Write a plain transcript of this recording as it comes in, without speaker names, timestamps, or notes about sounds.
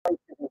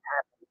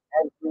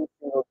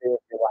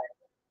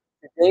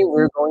today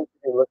we're going to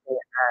be looking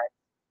at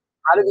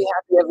how to be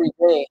happy every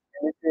day,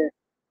 and this is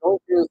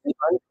going through the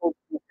untold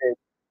secret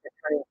to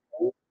turning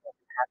pain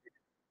into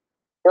happiness.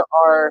 There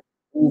are,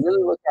 when you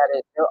really look at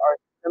it, there are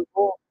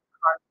simple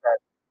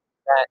concepts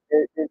that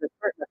there's a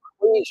certain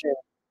equation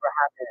for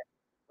happiness.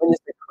 When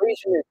this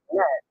equation is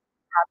met,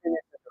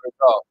 happiness is the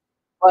result.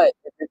 But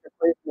if this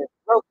equation is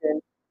broken,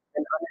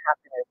 then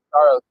unhappiness,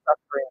 sorrow,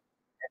 suffering,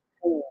 and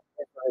pain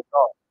is the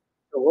result.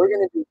 So we're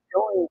going to be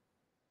showing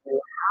you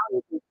how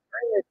you can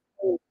turn this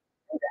pain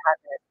into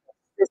happiness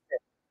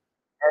consistently,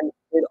 and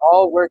it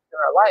all works in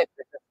our life.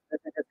 This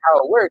is just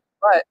how it works.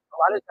 But a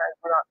lot of times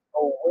we're not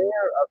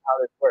aware of how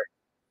this works.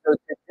 So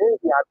today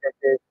the object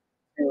is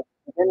to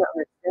begin to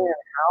understand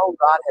how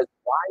God has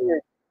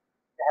wired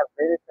you to have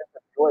greater sense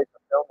of joy,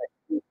 fulfillment,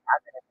 peace,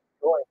 happiness, and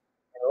joy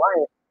in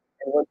life.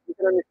 And once you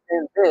can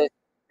understand this,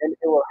 then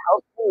it will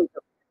help you to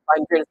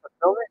find greater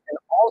fulfillment and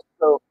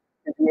also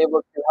to be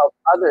able to help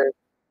others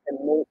and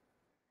make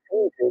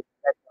changes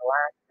that can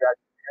last throughout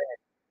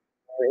eternity.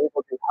 And you're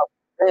able to help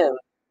them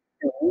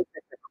to meet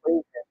this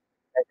equation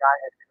that God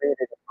has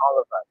created in all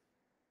of us.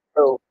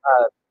 So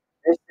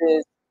this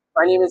is,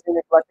 my name is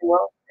Nick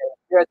Blessingwell, and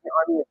here at the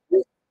Army of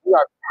Youth, we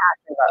are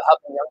passionate about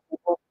helping young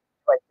people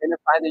to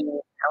identify their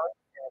unique talents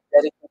and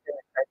dedicate them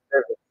to Christ's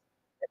service.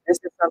 If this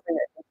is something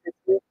that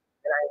interests you,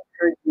 then I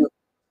encourage you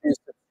to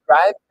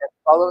subscribe and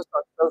follow us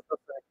on social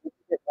so that you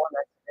can get more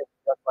messages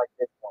just like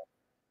this one.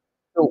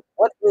 So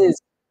what is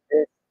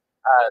this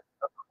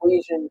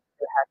equation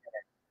to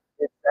happiness?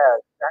 It's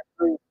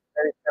actually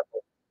very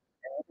simple.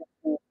 And you can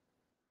see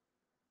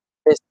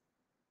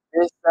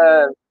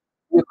the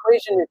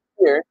equation is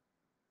here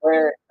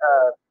where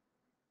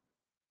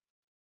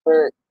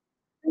the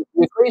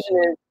equation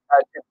is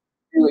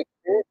to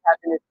experience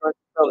happiness or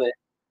fulfillment,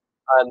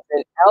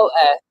 then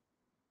LS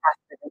has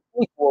to be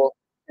equal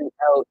to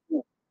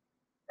LE.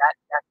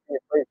 That's the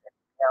equation.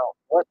 Now,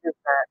 what does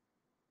that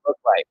look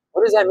like?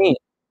 What does that mean?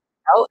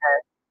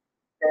 LS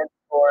stands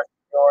for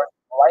your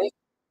life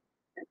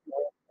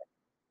situation.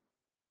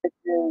 This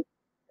is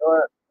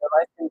your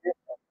life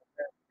condition.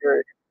 This is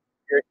your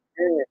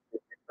experiences,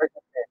 your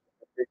circumstances.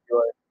 This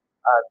is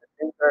the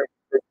things are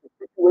the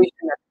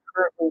situation that's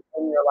currently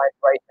in your life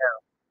right now.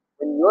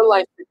 When your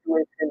life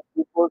situation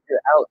equals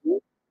your LE,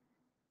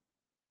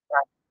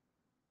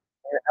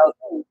 your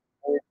LE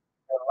is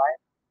your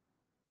life.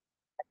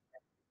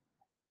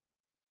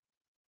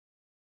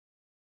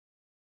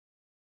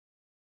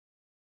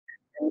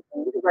 And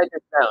you can write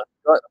this down.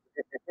 So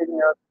if you're taking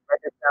notes,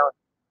 write this down.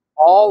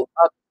 All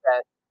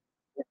upset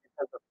is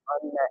because of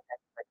unmet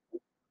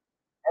expectations.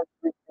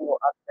 Every single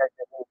upset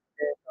that we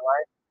experience in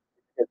life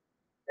is because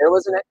there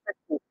was an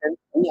expectation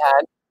we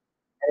had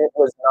and it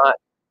was not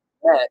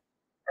met,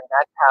 and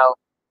that's how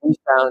we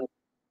found.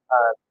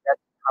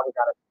 That's how we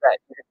got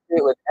upset. You can see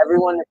it with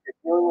everyone that you're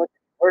dealing with,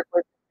 that you work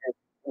with,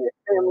 in your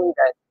family,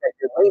 that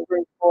you're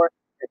laboring for,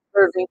 you're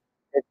serving.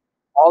 It's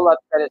all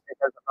upset is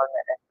because of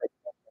unmet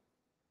expectations.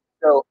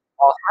 So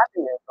all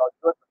happiness, all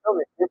joy,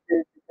 fulfillment, this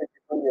is because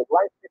when your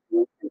life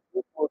situation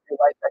equals your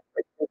life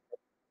expectation,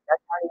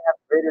 that's how you have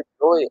greater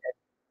joy and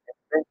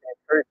strength and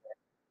encouragement.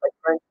 Like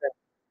for instance,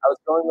 I was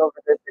going over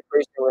this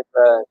equation with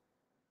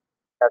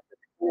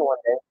Christina one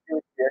day. She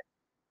was here.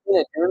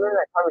 Christina, do you remember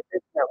that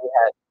conversation that we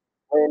had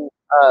when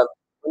um,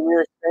 when we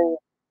were saying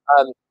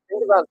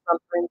think about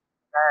something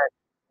that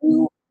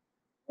you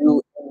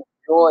you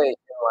enjoy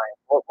in life?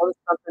 What is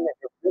something that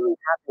you're really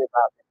happy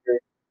about, that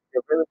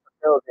you're really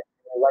fulfilled in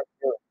your life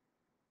doing?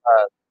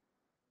 Uh,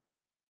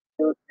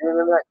 do you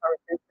remember that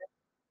conversation?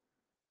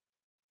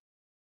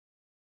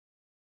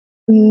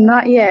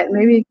 Not yet.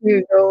 Maybe if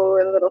you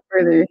go a little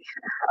further,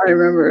 I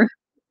remember.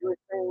 You were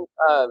saying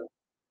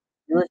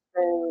you were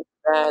saying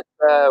that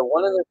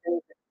one of the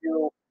things that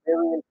you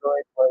really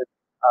enjoyed was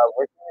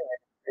working in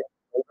industry,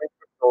 laboring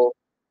for souls,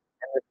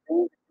 and the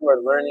things that you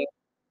are learning,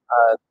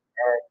 and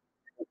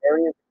the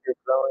areas that you're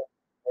growing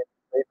in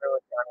laboring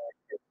with young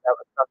kids. That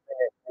was something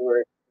that you were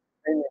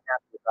extremely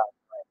happy about.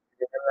 Right? Do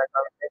you remember that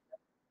conversation?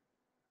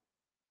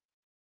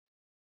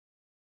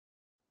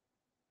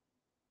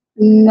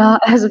 Not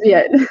as of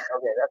yet.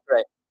 Okay, that's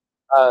right.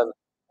 Um,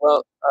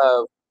 well,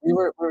 we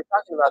were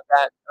talking about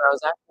that, and I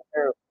was asking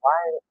her why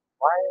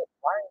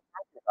why are you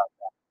happy about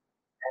that,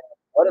 and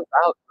what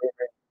about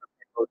laboring for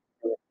people to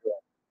do it too?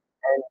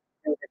 And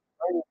she was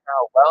explaining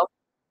how well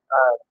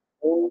uh,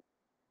 in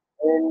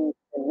in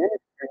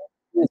ministry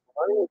she is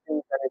learning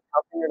things that is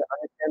helping her to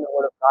understand the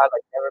Word of God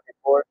like never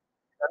before.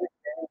 She's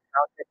understanding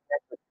how to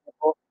connect with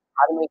people,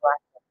 how to make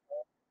lasting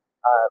change.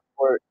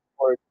 For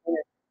Tina,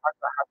 she talks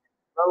about how she's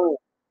growing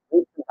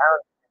leaps and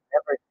bounds she's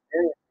never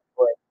experienced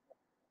before.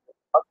 And she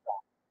loves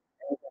that.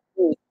 And you can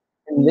see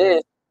in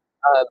this,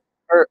 uh,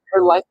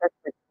 her life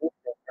expectation,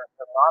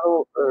 her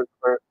model for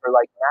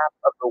like map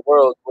of the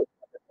world, with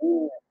the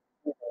meaning that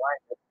she sees in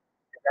life is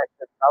that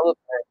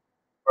development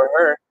for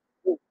her.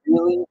 She's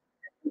really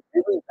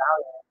valuing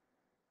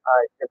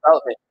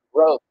development,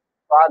 growth,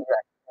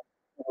 progress. And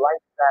she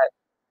likes that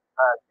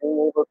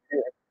being able to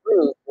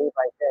improve day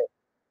by day.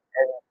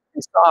 And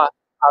she saw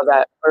how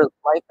that her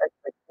life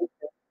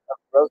expectation of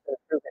growth and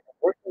improvement and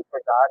working for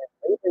God and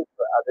living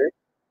for others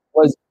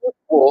was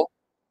equal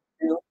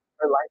to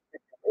her life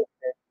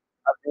situation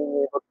of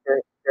being able to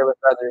share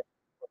with others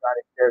what God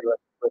had shared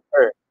with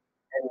her.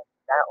 And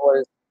that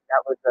was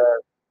that was a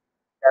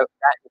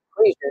that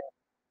equation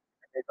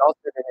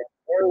resulted in an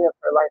area of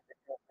her life that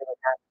she was really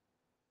happy.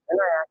 Then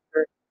I asked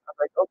her, I was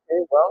like, okay,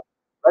 well,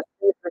 let's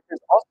see if this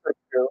is also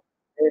true.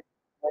 If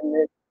when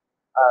this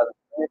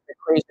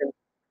equation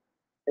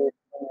is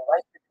when your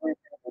life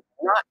situation is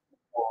not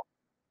equal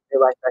to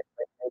your life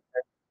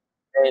expectation,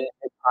 then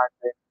it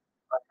causes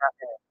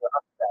unhappiness or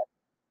upset.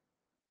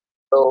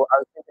 So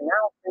I was thinking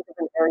now, think of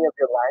an area of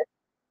your life.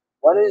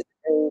 What is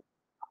a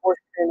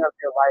portion of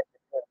your life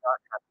that you're not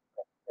happy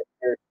with, that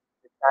you're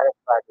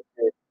dissatisfied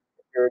with,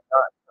 that you're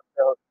not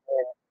fulfilled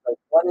in? Like,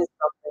 what is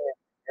something that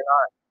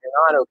you're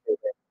not okay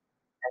with?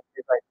 And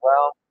she's like,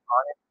 well,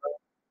 honestly,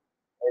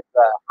 it's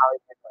how I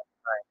use my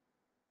time,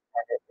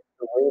 and it's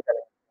the way that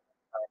I use my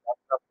time.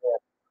 That's something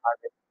that's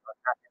causing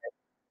unhappiness.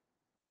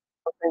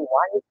 Something,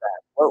 why is that?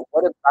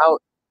 What about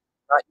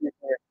not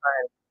using your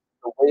time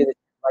the way that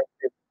you like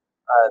to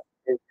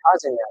is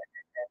causing that?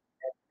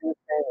 And she was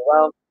saying,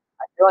 well,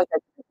 I feel like I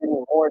could be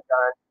getting more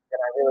done than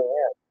I really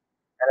am.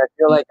 And I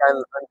feel like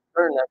I'm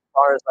uncertain as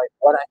far as like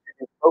what I should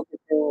be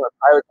focusing or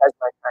prioritize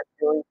my time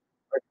doing.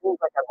 Or it seems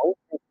like I'm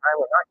wasting time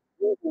or not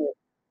using it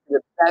to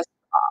the best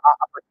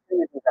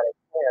opportunity that I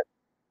can.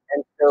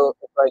 And so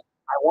it's like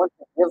I want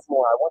to give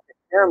more, I want to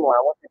share more,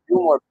 I want to do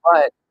more,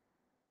 but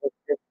it's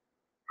just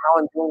how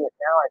I'm doing it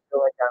now. I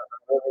feel like I'm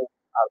really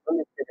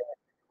limited in a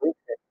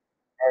situation.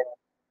 And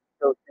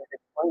so she was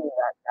explaining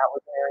that that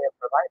was an area of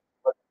her life she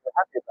wasn't so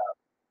happy about.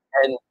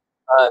 And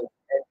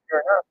and sure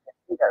enough, you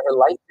see that her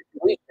life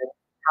situation,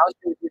 how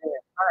she was using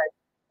her time,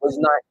 was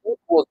not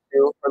equal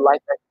to her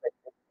life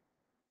expectation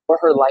or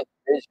her life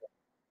vision.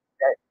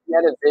 That she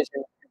had a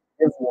vision to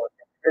give more,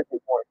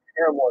 contribute more,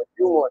 share more,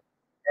 do more,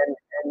 and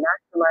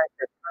maximize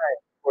her time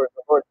for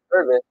the Lord's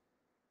service.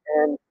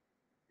 And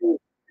she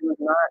was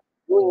not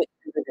doing it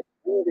to the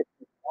degree that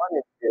she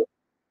wanted to.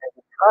 And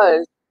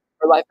because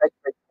her life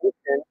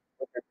expectation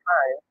with her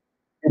time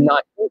did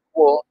not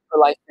equal her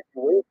life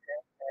situation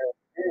and her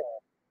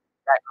experience,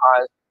 that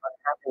caused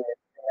unhappiness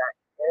in that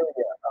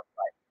area of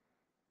life.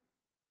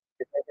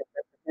 Is it making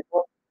sense to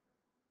people?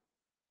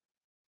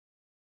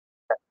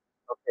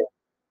 Okay,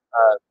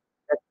 uh,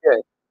 that's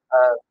good.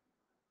 Uh,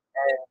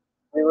 and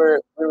we were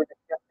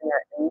discussing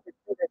that, and you can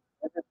see that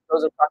this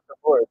goes across the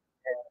board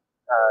in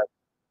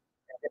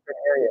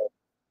different areas.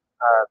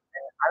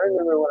 And I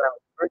remember when I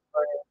was first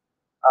learning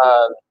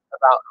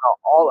about how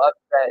all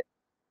upset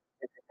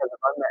is because of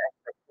unmet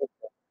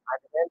expectations, I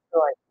began to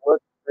like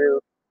look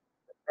through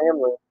the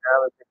family, and I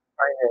was just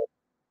trying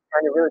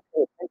to really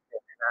pay attention.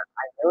 And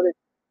I noticed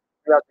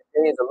throughout the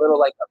day the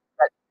little like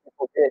upset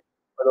people get,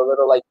 or the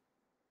little like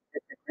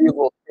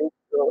disagreeable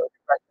facial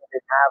expressions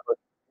they have, or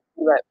you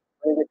see that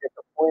when they get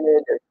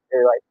disappointed,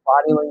 their like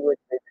body language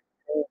they just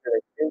change, or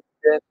their face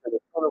shifts, or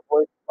their tone of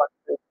voice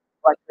flexes,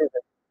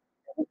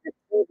 and you can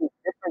see these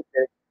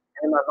differences.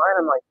 And in my mind,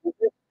 I'm like, is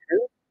this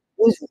true?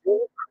 Is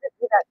really could it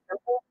be that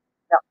simple?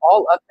 That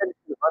all upset is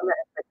to unmet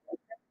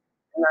expectation?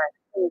 And I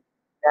see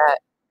that,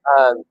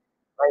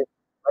 like,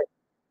 like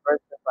for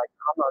instance, like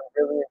Kama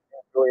really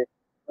enjoys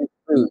sweet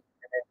food,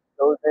 and then she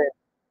goes in,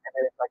 and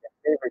then it's like a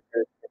favorite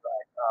dish. It's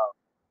like,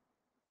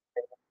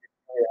 and you can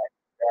see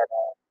that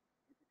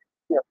you can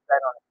see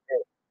upset on his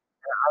face.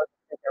 And I was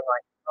just thinking,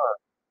 like,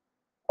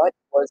 what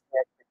was the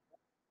expectation?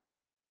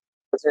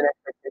 Was there an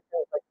expectation?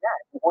 It's like, yeah,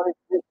 he wanted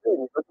sweet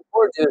food. He's looking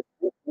forward to a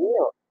sweet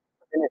meal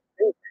within his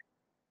face,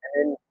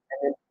 and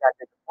then he got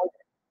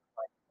disappointed.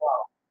 Like,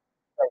 wow,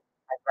 like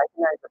I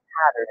recognize the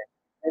pattern. And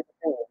here's the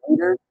thing: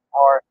 leaders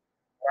are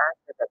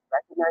masters at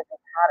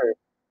recognizing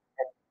patterns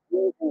and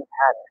using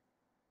patterns.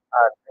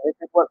 And this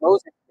is what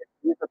Moses did.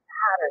 He used a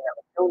pattern that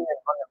was shown him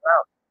on the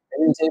mount, and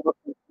he was able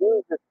to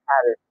use this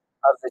pattern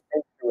of the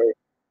sanctuary.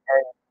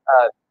 And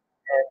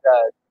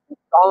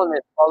Solomon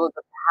followed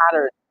the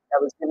pattern that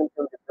was given to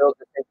him to build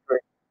the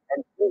sanctuary. And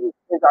Jesus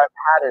is our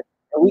pattern,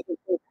 and we can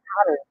see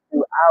patterns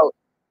throughout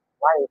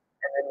life,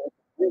 and then we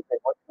can use it.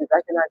 Once we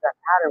recognize that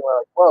pattern, we're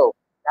like, whoa,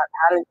 that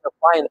pattern can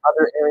apply in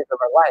other areas of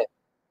our life.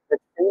 The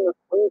same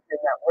equation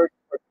that works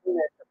for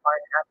humans to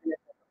find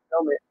happiness and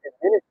fulfillment in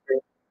ministry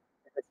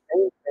is the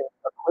same thing,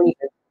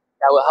 equation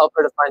that will help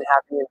her to find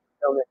happiness and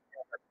fulfillment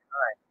in her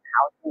time.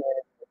 How she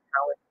manages the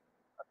talent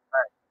of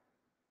time.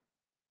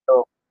 So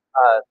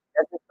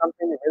that's just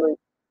something to really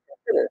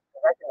consider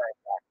and recognize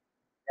that.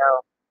 Now,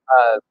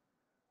 uh,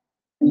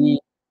 we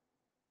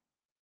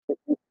if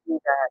we see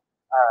that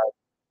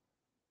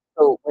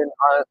so when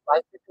our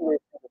life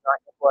situation is not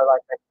equal our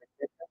life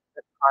expectations,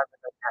 this causes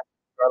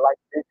unhappiness. So our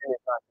life vision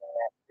is not being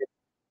met. This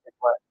is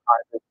what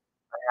causes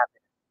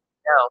unhappiness.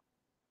 Now,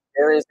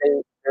 there's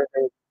a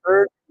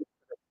third piece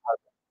to this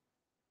puzzle.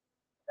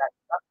 That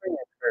suffering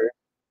occurs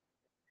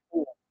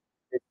between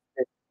this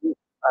deep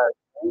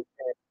grief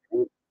and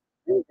this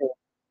grieving.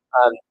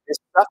 This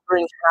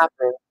suffering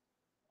happens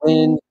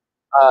when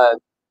uh,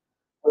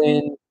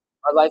 when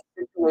our life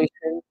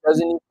situation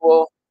doesn't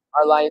equal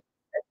our life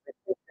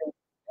expectations.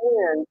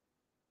 and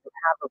you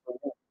have a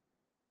belief.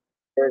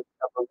 There's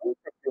a belief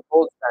that you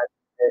hold that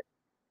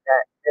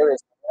there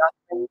is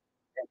nothing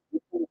that you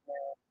can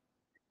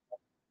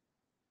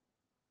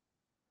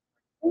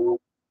do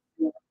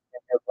in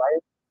your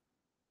life.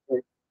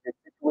 Your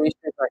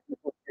situations are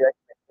equal to your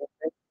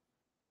expectations,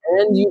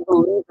 and you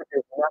believe that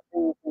there's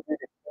nothing you can do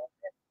to change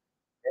it.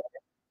 And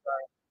it's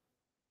like,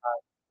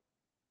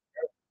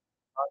 there's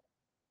not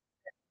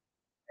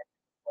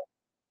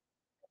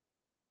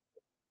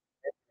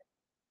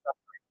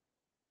suffering.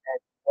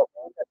 And what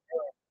we end up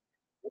doing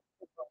is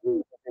to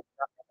believe that there's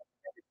nothing that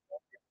can do to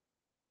change it.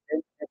 And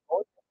you're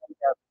going to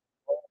end up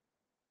going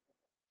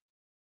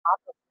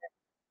opposite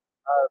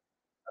of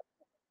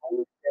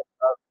ownership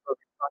of the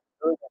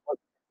responsibility of what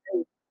you can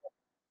do.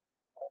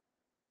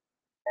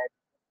 And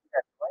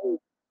that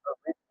place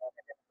originated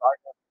in the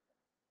Garden of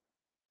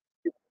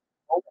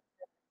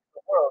ownership in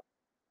the world.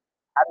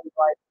 How do you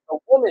like the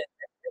woman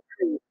that you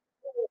created?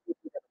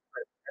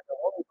 And the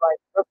woman's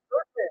like, the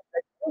serpent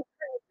that you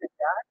created,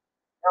 God.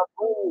 Now,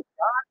 only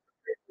God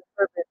created the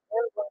serpent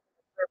and going to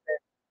the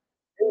serpent,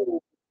 they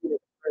need to see the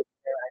serpent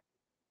there. I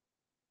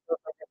feel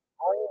like it's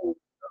only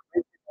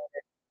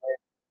originated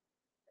with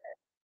that.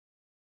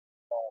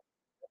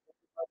 This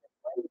is like a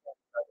play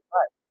against us.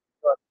 But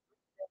so a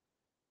Christian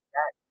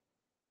that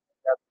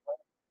the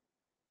play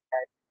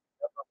that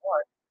number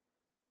one,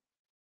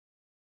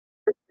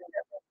 Christian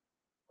that will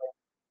play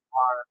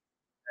are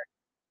that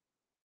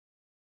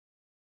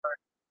are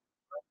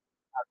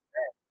have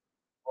been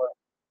or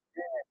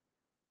experience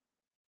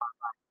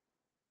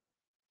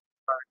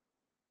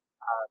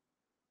are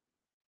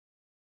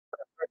for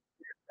the first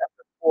year,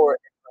 chapter 4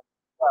 and verse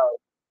 12,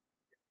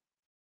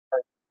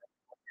 because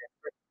when you're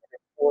Christian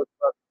in 4,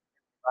 12,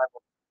 the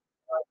Bible,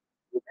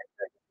 you can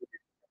say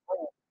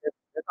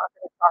you're not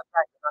going to talk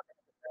back, you're not going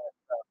to defend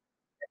yourself.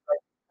 It's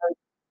like because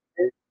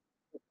this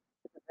this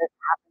event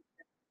happened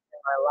to me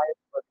in my life,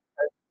 or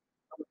because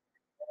someone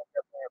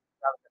definitely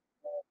around the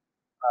school,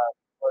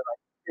 or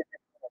like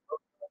physically,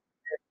 emotionally,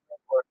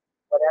 spiritually, or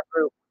whatever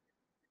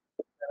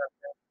that I've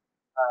been,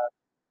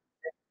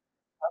 it's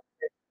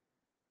something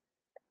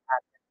that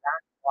happened.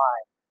 That's why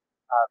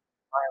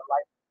my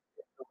life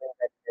is the way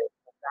that it is.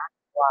 And that's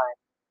why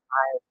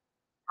I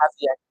have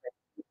the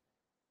expectation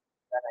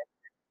that I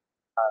do.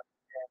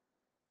 And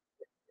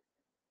it's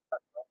a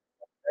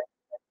very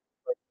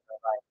situation in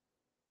my life.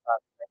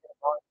 Making a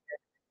volunteer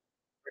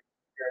for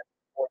teacher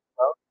for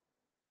growth,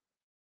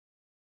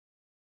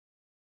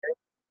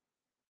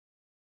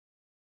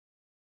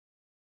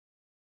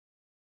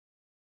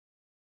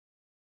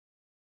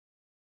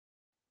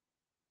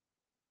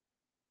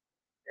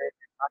 there's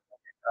not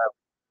going to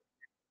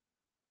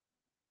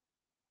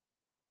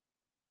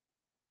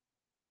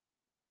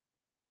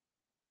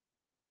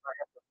I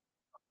have to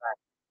come back.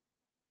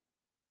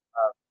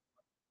 Uh,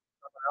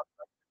 someone else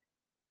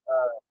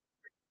uh,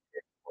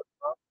 for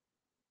growth.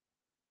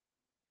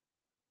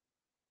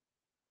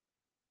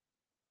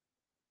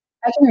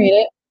 I can read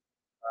it.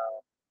 Uh,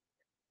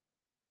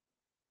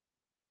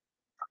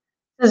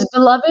 It says,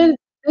 Beloved,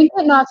 think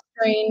it not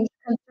strange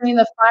concerning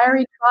the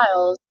fiery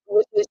trials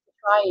which is to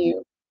try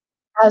you,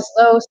 as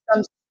though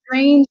some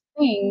strange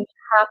thing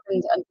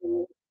happened unto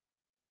you.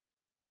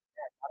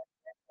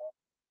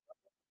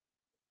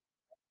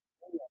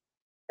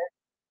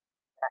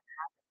 that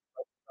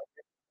happens, like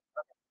this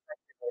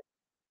unexpectedly,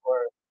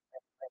 or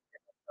like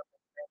different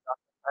circumstances,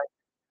 oftentimes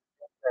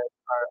things that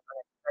are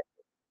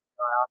unexpected. You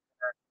know, I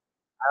often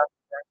ask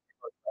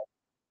people, like,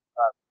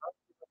 most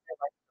people say,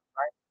 like,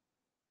 surprise me.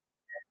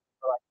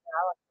 So, like, yeah,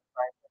 I like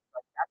surprise me.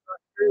 Like, that's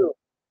not true.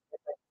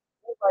 It's like,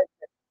 you like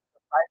the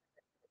surprise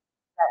that you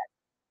expect,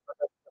 but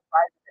the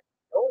surprise that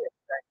you don't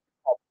expect, you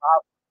call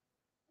problems,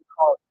 you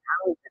call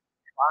challenges,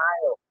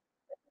 trials,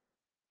 that you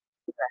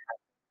see that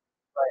happen.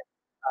 But,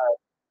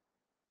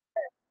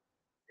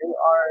 they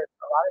are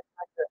a lot of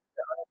times the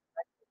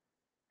unexpected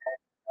and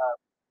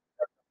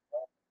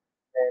circumstances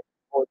that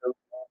for the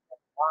reason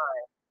why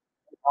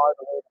we are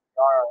the way that we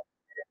are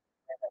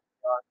and that we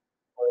are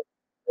for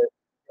the skills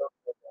of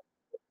the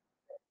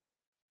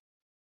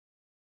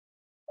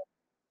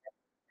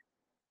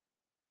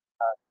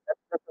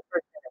that's the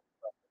first thing that we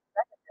learn. The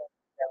second thing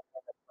that we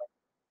end up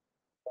learning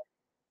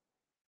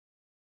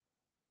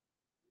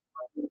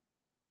is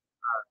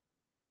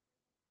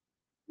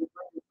we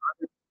bring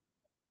others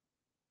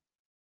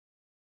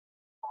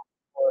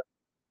for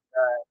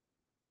the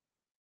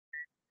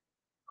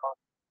cost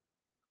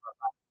of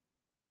our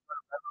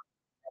life.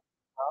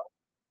 How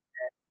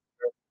and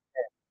for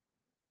this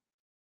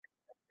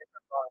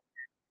different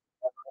volunteers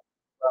that are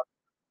from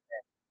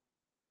and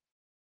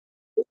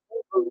we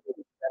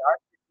believe that our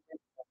situation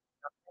is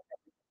something that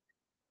we can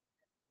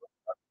do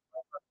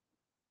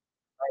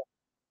like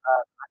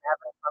I'm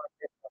having a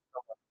conversation with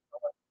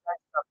someone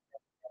says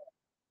something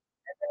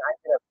and then I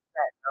get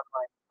upset and I'm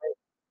like, wait,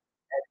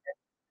 and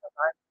because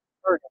I'm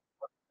hurting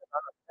or because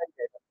I'm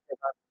offended or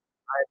because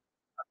I'm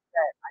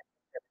upset, I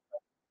think that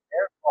it's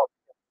their fault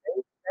because they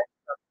said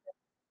something.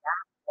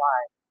 That's why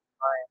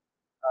I'm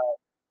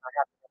I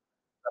have to get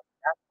something.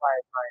 That's why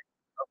my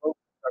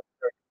emotions are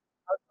surging.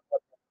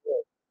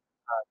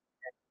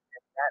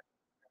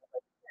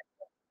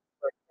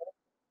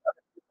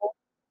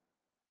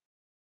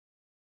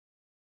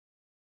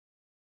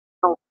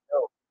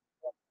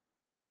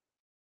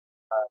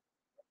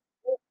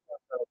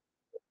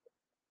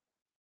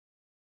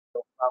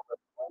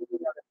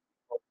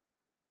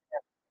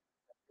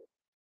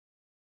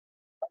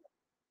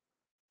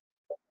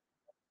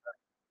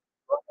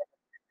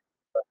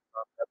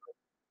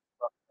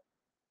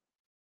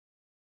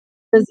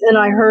 And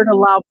I heard a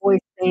loud voice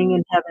saying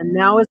in heaven,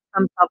 now is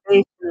come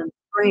salvation and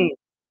strength,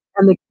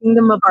 and the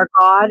kingdom of our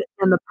God,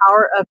 and the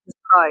power of his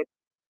Christ.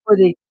 For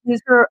the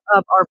accuser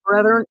of our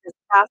brethren is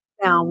cast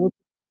down, which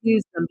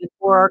accused them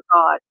before our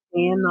God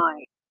day and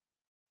night.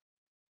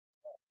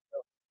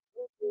 So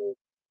who is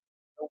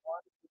the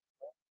one who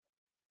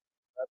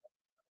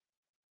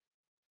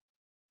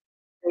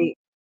They,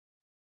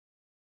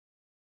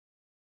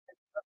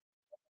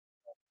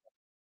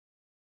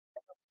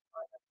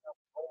 find myself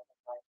all the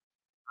time?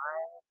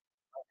 I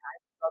I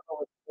struggle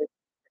with this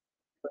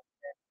because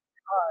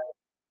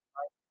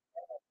my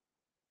parents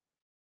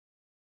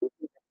is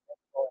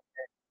difficult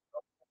and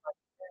my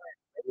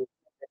parents maybe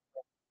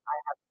different. I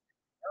have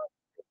no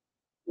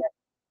yet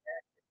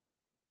and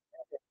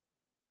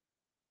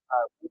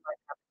we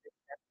might have a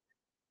different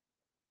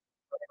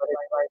but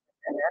it's like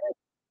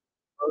genetics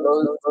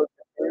goes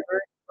to favor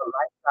the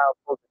lifestyle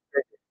pulls the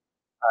trigger.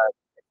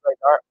 It's like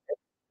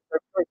it's our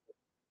choices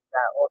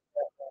that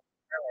ultimately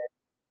determine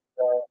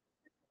the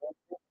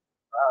situation,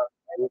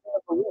 and even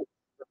the beliefs,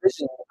 the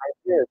vision, the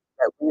ideas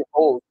that we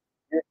hold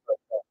dear to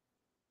ourselves.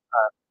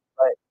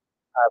 But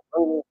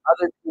bringing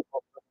other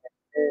people from the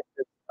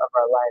experiences of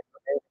our life, or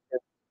maybe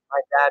because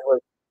my dad was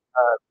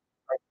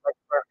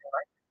for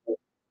my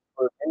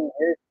for many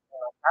years in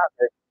my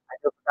childhood, I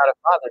just without a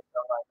father. So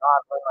I'm like, oh,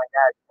 I'm with my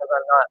dad because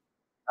I'm not,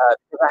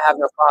 because I have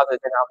no father,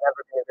 then I'll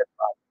never be a good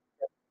father.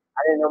 Because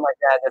I didn't know my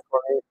dad,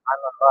 therefore maybe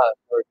I'm unloved,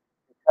 or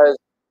because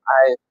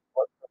I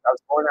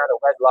was born out of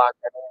wedlock,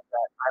 that means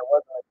that I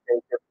wasn't a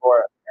mistake,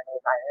 therefore that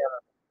means I am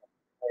a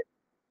mistake.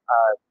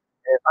 Uh,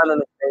 if I'm a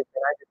mistake,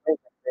 then I just make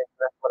mistakes.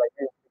 That's what I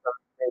do because I'm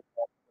a mistake.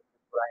 That's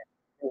what I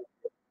do.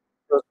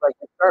 So it's like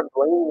you start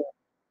blaming,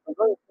 we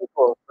blame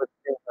people for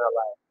things in our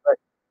life, but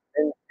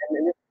and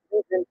this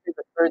moves into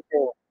the third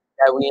thing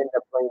that we end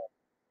up blaming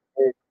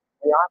is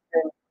we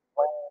often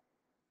blame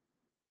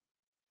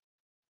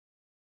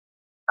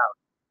out,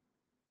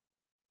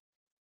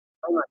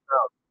 blame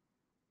ourselves,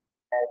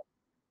 and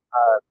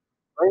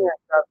blame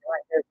ourselves. You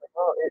might hear it's like,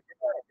 oh, it's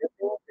not a good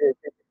thing. It's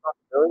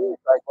responsibility.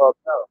 It's like, well,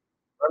 no.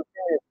 What I'm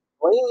saying is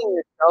blaming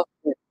yourself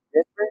is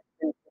different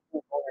than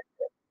taking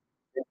ownership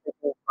and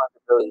taking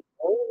responsibility.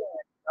 Blaming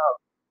yourself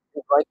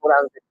is like what I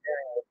was just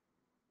sharing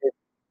is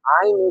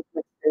I make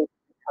mistakes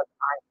because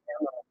I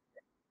am a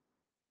mistake.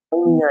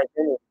 Blaming your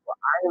identity, well,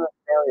 I am a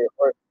failure,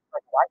 or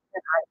like, why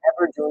can't I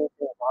ever do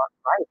anything wrong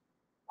right?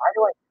 Why do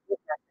I keep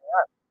messing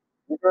up?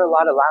 These are a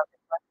lot of loud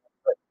questions,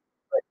 but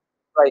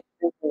like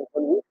thinking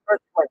when we start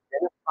to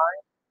identify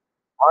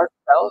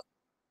ourselves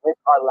with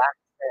our lack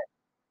of sin,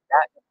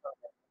 that is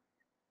something.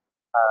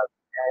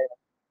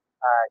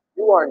 And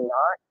you are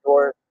not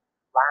your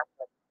lack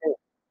of sin.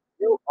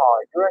 You are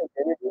your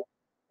identity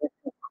is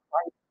who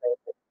Christ says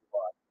that you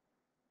are.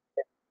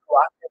 In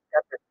Colossians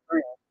chapter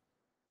 3,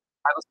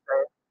 I will say,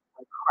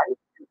 when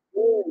Christ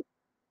is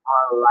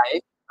our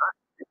life, not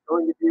is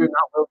going to be or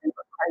not will be,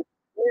 but Christ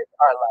is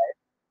our life,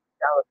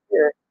 shall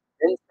appear,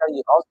 then shall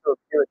you also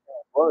appear with him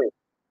in glory.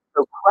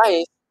 So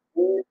Christ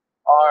is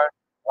our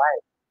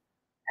life.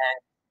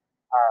 And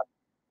uh,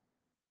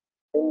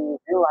 when you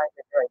realize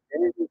that your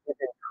identity is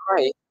in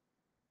Christ,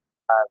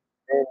 uh,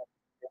 then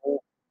we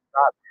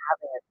stop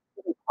having a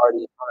pity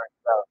party on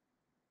ourselves.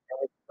 And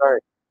we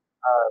start,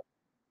 uh,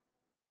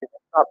 we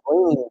stop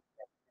blaming him.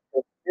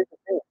 Because here's the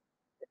thing,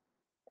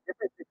 the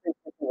difference between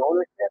taking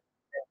ownership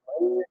and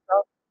blaming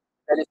yourself,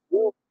 that if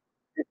you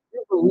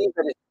believe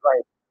that it's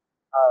right,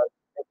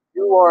 if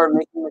you are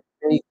making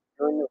mistakes,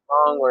 doing it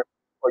wrong, or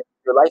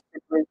your life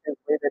situation is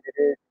the way that it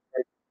is,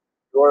 because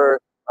you're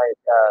like,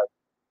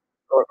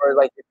 or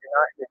like if you're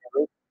not in a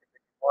relationship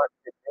that you want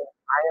to think,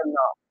 I am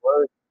not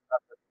worthy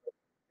of the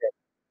relationship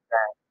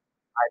that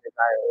I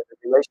desire, or the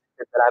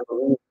relationship that I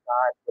believe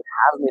God would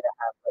have me to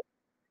have, but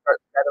start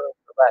settling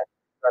for less,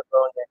 start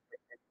growing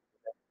expectations for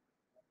them.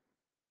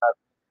 Because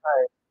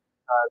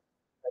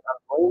like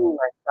I'm blaming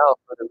myself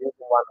for the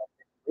reason why my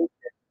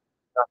situation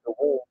is not the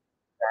way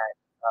that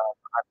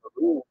I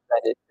believe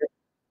that it should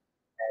be.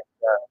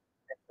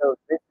 And so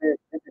this is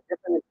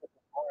different than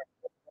taking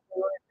ownership. Taking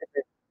ownership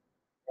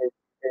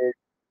is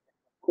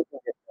completely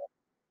different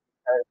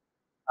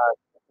because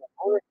taking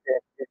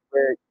ownership is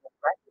where you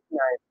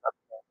recognize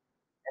something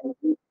and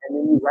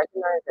then you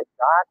recognize that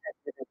God has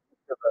given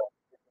each of us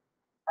this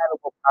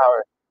incredible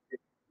power,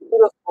 this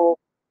beautiful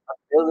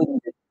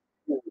ability to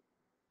choose,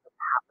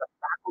 the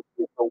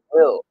faculty of the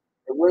will,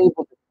 that we're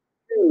able to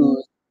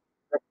choose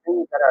the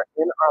things that are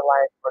in our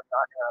life or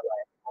not in our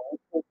life. When we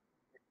take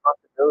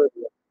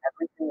responsibility of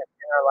everything that's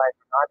in our life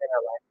or not in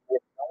our life, we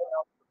have no one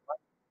else to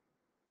blame.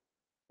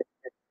 It's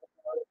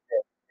taking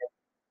ownership is,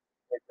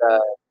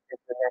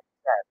 is the next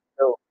step.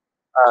 So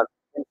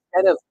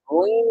instead of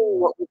blaming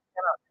what we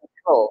cannot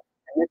control,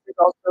 and this is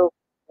also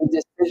a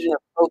decision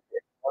of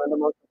focus. One of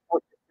the most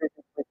important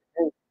decisions we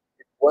can make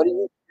is what do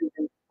you choose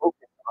to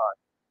focus on?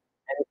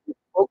 And if you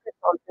focus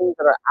on things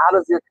that are out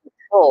of your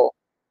control,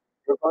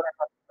 you're going to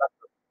have to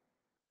suffer.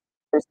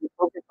 If you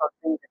focus on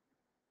things that you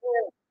can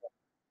control,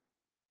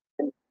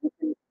 then you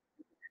can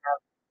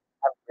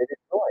have greater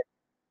joy.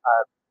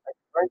 Like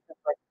for instance,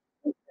 like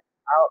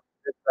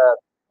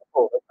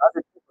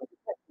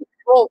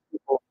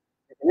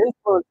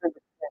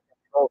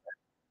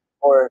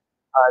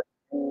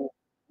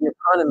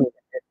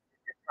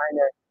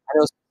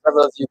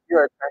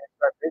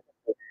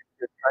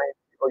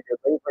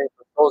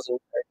goals in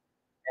church,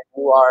 and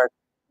you are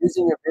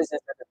using your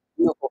business as a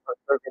vehicle for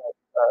serving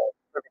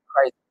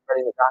Christ,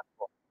 spreading the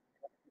gospel.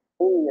 And if you're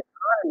doing the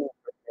economy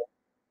for things,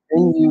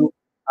 then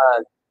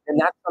then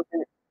that's something.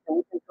 Can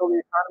we control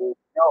the economy?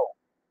 No.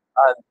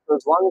 So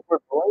as long as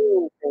we're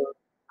blaming things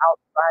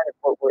outside of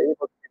what we're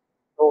able to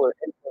control or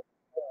influence,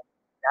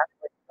 that's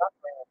when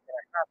suffering is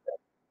going to happen.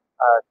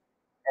 Uh,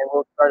 and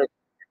we'll start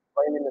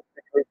explaining the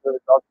situation of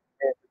the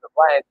circumstances of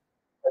life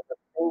as the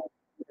things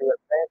either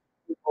advance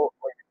people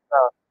or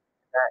yourself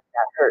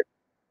that hurt.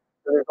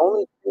 So there's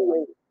only two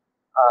ways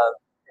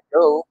to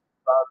go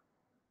from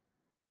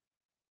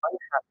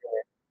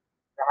unhappiness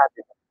to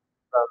happiness,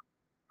 from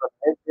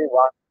misery,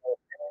 loss,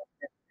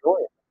 and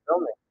joy,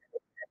 fulfillment,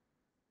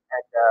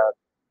 and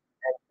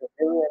to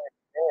really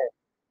understand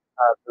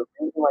the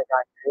reason why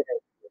God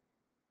created you.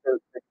 So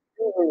the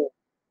two ways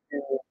to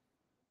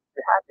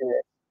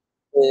happiness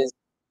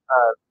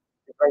uh,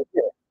 is right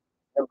here.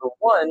 Number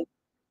one,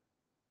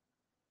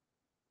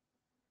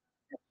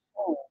 to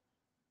change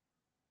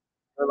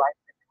your life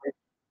situation,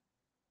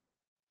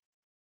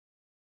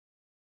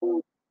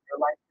 change your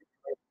life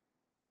situation.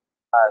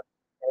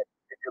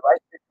 If your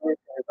life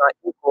situation is not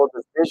equal to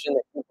the vision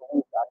that you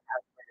believe God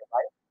has for your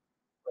life,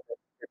 or the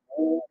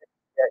need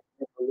that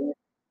you believe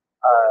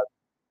uh,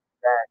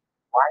 that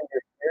why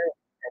you're here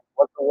and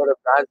what the Word of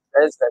God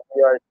says that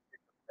we are to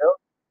fulfill,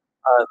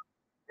 uh,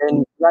 then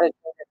you got to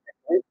change your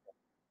situation.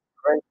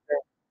 For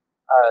instance,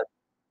 uh,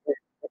 if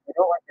you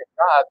don't like your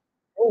job,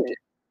 change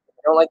it. If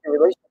you don't like your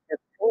relationship,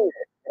 change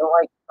it. If you don't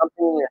like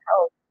something in your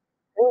house,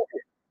 change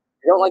it. If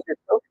you don't like your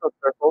social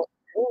circle,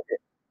 change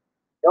it. If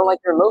you don't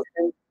like your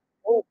emotions,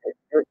 change it.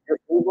 You're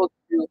able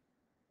to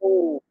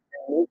change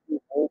and make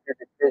these major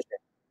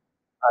decisions.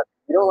 If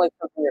you don't like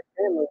something in your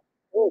family,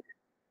 change it.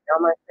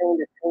 Now, am I saying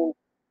to change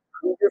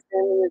who your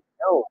family is?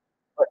 No.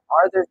 But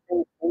are there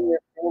things in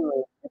your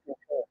family you can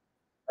change?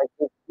 Like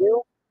if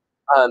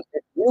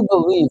you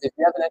believe, if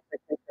you have an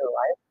expectation in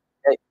life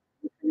that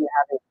you should be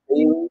having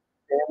daily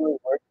family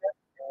worship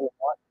and you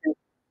want to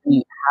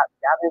be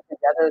gathering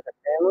together as a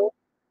family,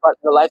 but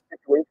the life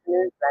situation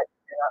is that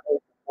you're not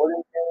really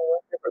supporting family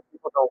worship or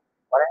people don't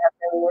want to have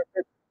family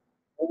worship,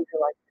 change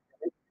your life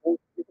situation.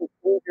 You can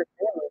change your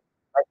family.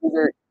 Like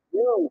either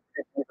you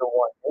could be the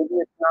one. Maybe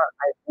it's not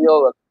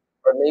ideal,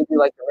 or maybe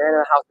like the man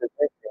in the house is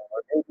missing, or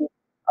maybe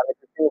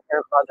it's a single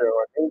parent mother,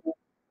 or maybe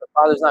the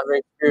father's not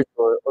very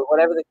spiritual, or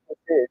whatever the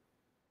case is.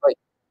 Like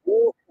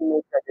you can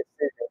make that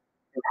decision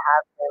to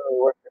have family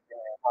worship in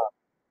your home.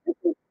 You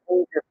can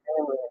change your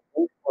family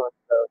and influence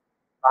those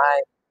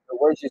by the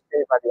words you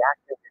say, by the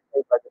actions you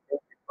take, by the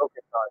things you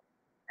focus on,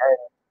 and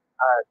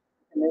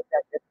you can make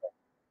that difference.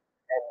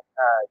 And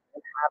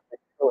you have the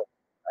choice.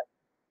 Right?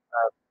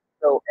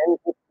 And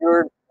if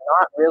you're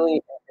not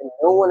really, and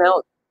no one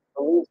else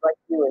believes like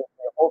you, and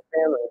your whole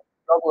family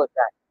struggle with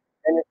that,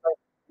 then it's like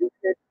you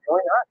should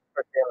join us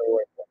for family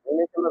worship. We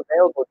make them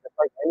available, just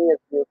like many of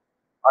you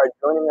are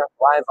joining us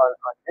live on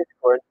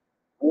Discord.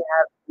 We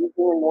have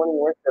evening and morning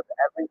worship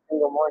every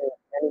single morning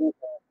and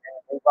evening, and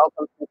we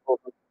welcome people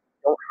who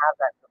don't have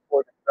that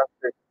support and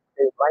structure.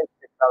 They like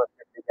to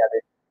fellowship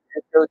together.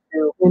 Just go to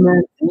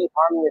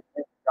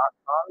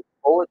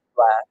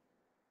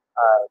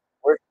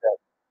thearmyofjesus.com/worship,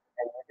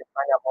 and you can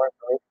find out more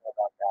information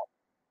about that.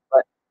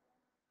 But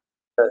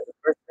the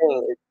first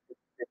thing is,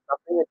 if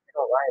something that you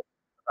don't like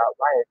about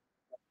life,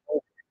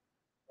 change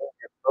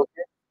your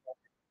focus,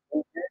 change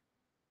your behavior,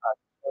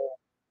 change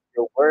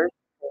your words,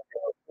 change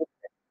your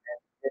location, and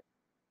just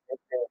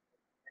make things.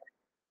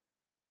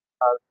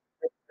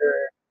 Mr.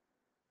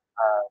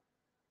 Uh,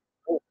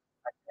 Luke,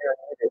 I see you're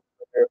unmuted.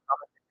 Was there a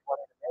comment that you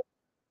wanted to make?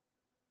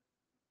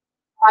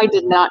 I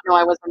did not know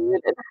I was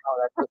unmuted. Oh,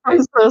 that's okay.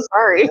 I'm so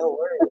sorry. No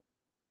worries.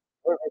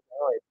 We're making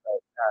noise, but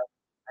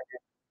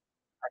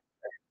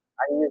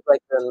I use like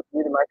the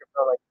muted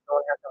microphone, like if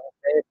someone has something to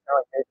say, it's kind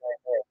of like raising their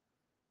hand.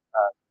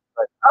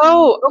 But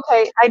Oh,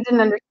 okay. I didn't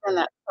understand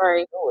that.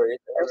 Sorry. no worries.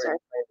 I I'm never sorry.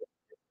 explained it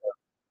to you.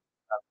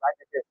 So, glad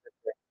you're here,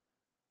 sister.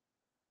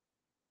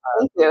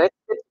 Thank you. It's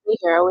good to be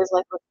here. I always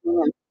like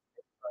listening in.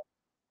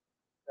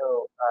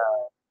 So,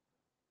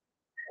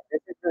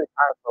 this is really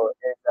powerful.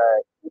 It's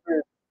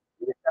Hebrews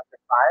chapter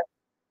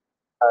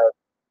 5.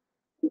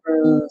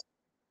 Hebrews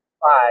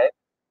 5,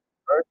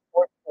 verse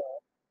 14.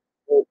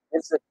 It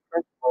gives a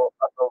principle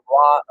of the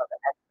law of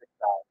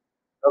exercise.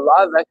 The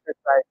law of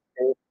exercise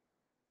states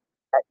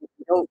that if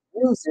you don't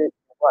use it,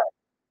 what?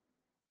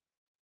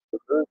 You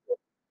lose it.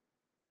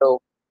 So,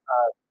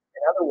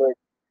 in other words,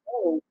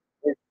 pain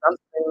is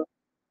something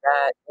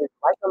that is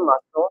like a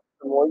muscle.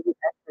 The more you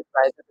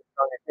exercise it, the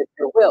stronger it gets.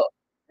 Your will,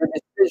 your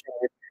decision,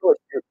 your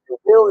choice, your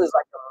will is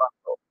like a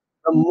muscle.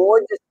 The more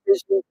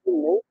decisions you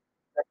make,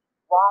 the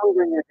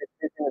stronger your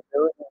decision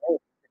ability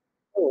makes to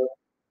change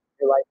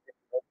your life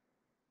situation.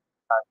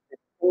 To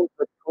change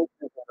the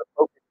choices and the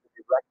focus, the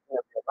direction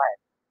of your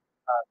life.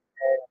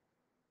 And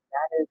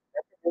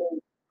that's a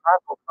really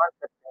powerful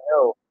concept to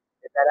know.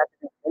 Is that at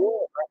the beginning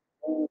it might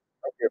seem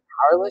like you're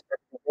powerless. At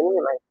the beginning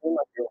it might seem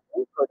like you're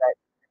weak, or that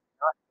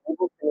you're not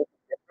able to make a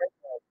difference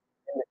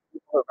in the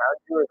people around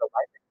you or the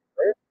life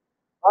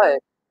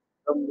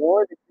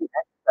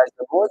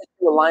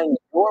align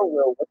your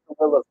will with the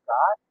will of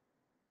God,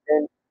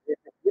 then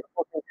it's a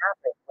beautiful thing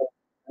happens. When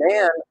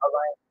man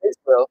aligns his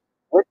will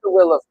with the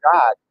will of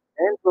God,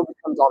 man's will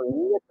becomes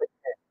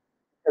omnipotent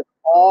because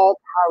all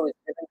power is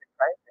given to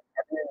Christ in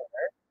heaven and on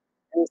earth.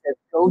 And he says,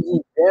 go ye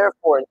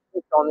therefore and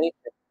teach all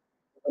nations.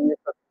 When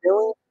you're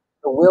fulfilling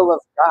the will of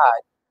God,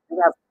 you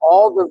have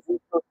all the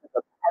resources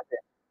of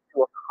heaven to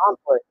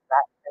accomplish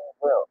that same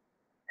will.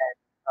 And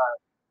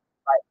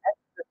by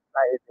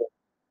exercising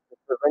the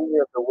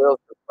surrender of the will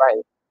to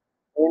Christ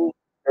in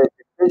the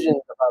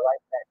decisions of our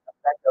life that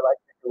affect our life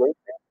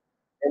situation,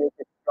 and it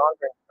gets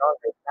stronger and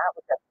stronger. That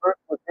which at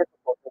first was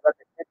difficult, the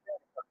repetition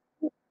becomes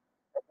easy.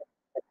 That's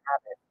a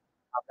habit.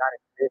 How God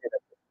has created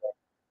us this way.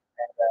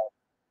 And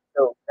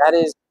so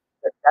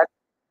that's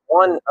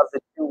one of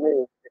the two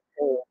ways to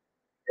change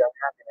your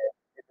unhappiness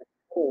is to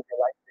change your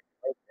life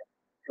situation,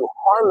 to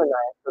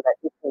harmonize so that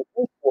it can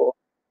equal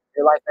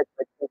your life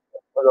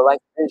expectation or the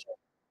life vision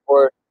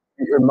or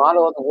your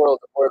model of the world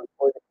or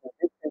the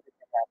convictions that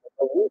you have, the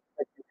beliefs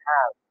that you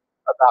have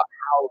about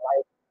how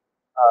life,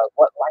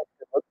 what life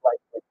should look like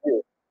for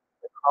you,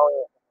 the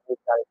calling that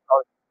God has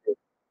called you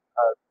to.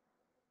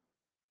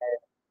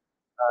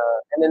 Uh,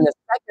 and then the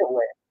second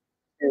way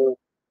to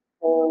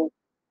change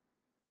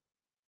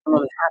from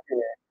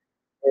unhappiness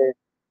is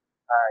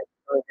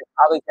you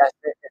probably guessed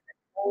it, is to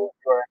change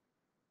your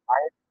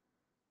life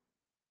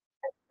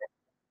expectation.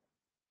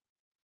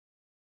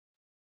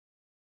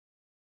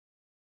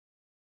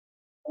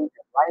 Change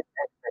your life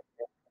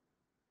expectation.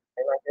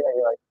 And like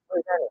you're like, what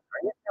is that?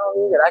 Are you telling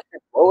me that I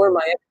should lower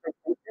my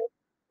expectations?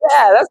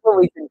 Yeah, that's what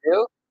we can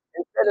do.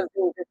 Instead of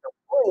being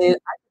disappointed,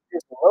 I can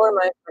just lower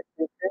my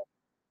expectations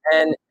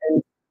and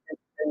and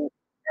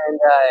and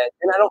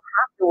then I don't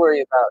have to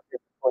worry about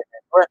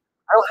disappointment, or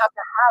I don't have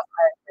to have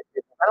high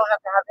expectations. I don't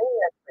have to have any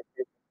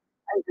expectations.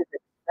 I just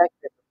expect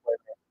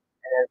disappointment,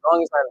 and as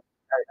long as I'm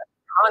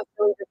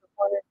constantly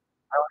disappointed,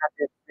 I don't have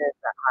to experience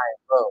that high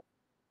and low.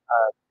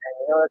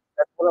 And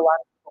that's what a lot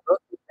of people go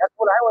through. That's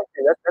what I went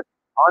through. That's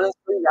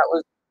honestly that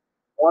was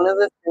one of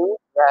the things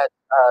that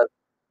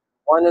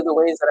one of the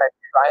ways that I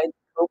tried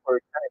to cope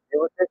or kind of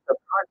deal with it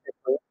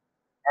subconsciously,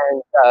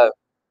 and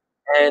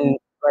and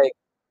like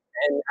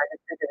and I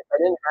just figured if I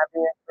didn't have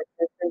any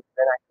expectations,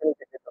 then I couldn't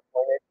get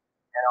disappointed.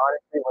 And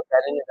honestly, what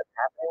that ended up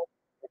happening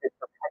is it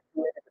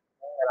perpetuated the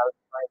thing that I was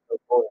trying to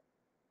avoid.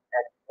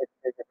 And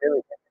it's a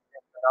really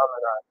interesting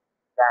phenomenon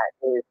that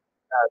is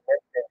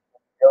mentioned in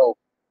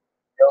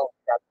Job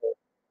chapter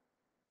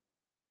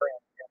 3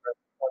 in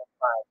verse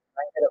 25.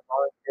 I get a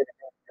volunteer to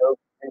do Job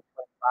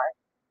 3:25.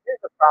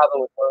 Here's the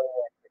problem with lowering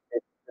your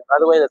expectations. And by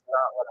the way, that's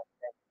not what I'm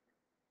saying.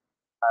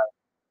 Uh,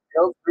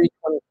 Job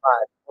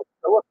 3:25. We're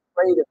so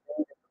afraid of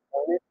being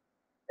disappointed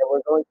that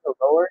we're going to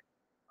lower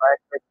our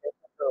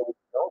expectations so we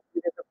don't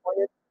be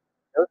disappointed.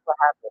 Notice what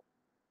happens.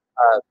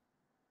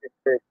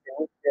 Sister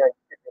Denise and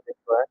Sister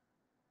Victoria.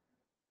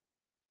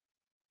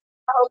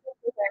 I hope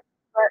this is next.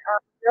 But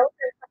Job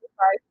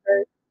 3:25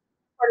 says,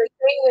 for the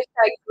thing which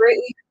I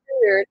greatly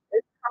feared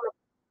is coming,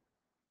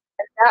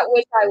 and that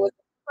which I was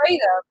afraid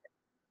of.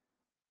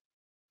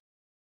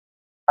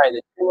 All right,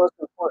 the two most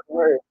important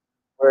words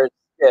were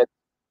skipped,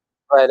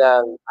 but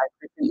I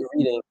appreciate you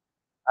reading.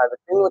 The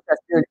thing which I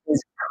feared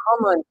is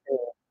come unto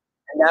me,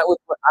 and that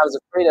was what I was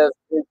afraid of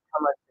is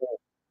come unto me.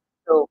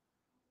 So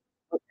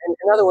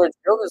in other words,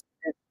 Job is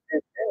saying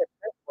a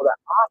principle that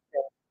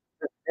often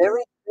the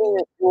very thing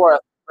that you are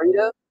afraid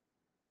of,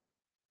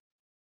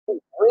 you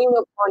bring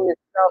upon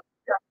yourself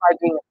just by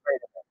being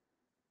afraid of it.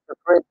 So,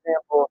 for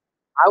example,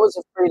 I was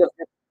afraid of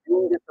just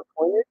being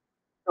disappointed.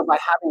 So, by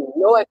having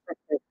no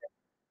expectation,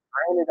 I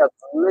ended up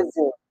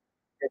living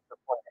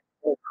disappointed,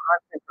 in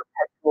constant,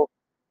 perpetual,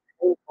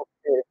 painful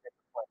state of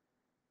disappointment.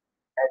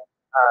 And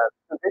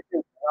so, this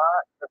is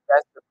not the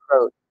best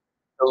approach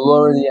to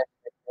lower the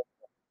expectation.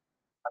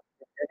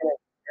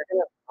 You're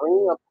gonna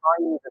bring upon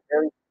you the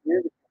very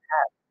fear that you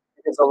have.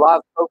 Because the law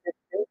of focus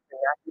is in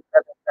Matthew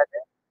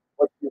 7:7,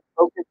 what you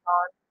focus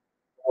on,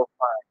 you will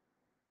find.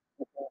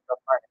 You can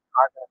find it,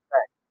 cause and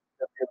effect.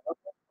 So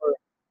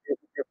if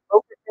you're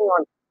focusing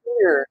on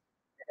fear,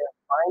 you're gonna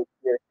find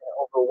fear, it's gonna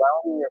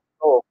overwhelm your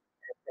soul,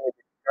 and it's gonna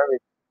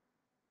discourage you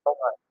so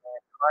much.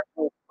 And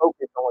constantly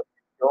focus on what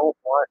you don't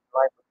want in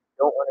life, what you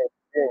don't want to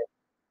experience.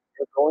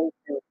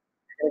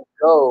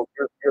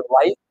 Your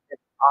life is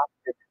off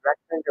the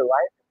direction of your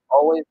life is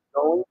always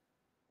going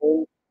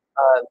in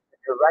the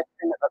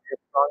direction of your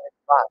strongest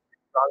spot,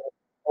 your strongest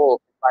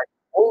hold. By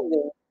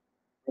holding,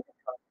 you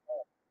become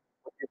strong.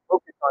 What you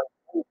focus on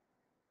keeps,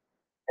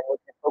 and what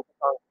you focus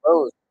on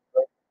grows.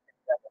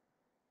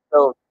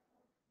 So,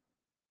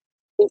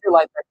 change your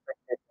life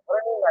expectations. What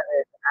I mean by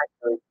this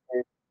actually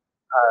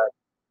uh,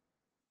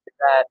 is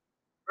that,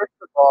 first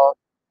of all,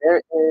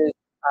 there is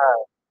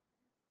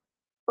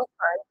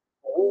sometimes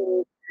we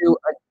need to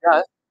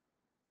adjust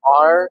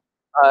our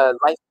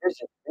life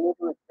vision. We need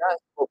to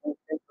adjust what we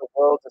think the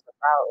world is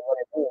about and what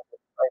it is.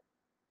 Like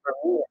for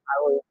me, I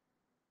was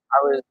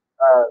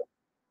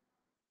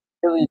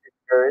really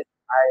discouraged.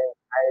 I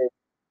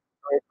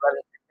was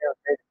very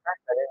depressed.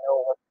 I didn't know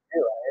what to do.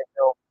 I didn't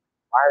know.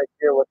 why I was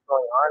here, what's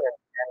going on,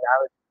 and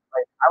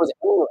I was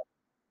aimless,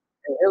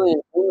 and really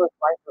an aimless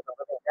life was a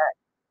living death,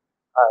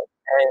 uh,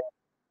 and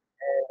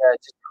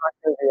just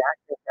constantly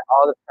reacting to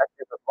all the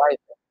pressures of life,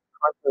 and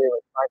constantly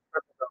like my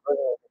purpose of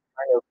living was just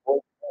trying to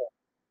avoid pain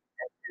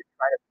and to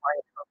try to find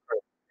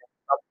comfort and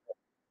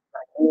substance.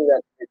 I knew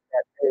that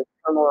there was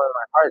turmoil in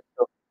my heart,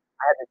 so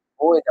I had this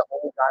void that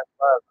only God's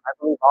love. I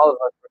believe all of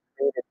us were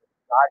created with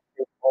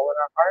God-shaped hole in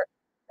our heart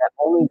that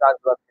only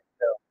God's love can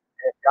fill.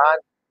 And if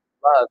God's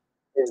love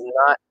is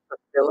not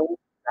fulfilling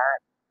that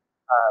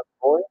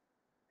void,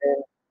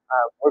 then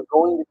we're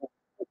going to be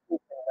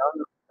seeking to numb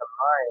the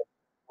mind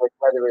with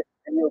whether it's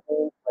video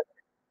games, whether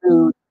it's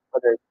food,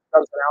 whether it's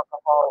drugs and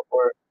alcohol,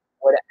 or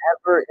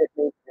whatever it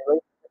may be,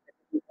 relationship, it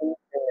could be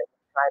anything that we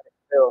try to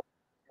fill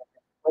to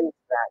replace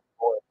that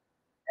void.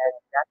 And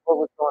that's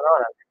what was going on.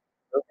 I was just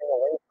moving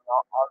away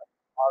from all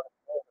the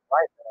things of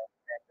life.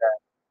 And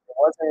it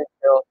wasn't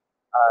until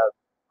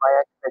my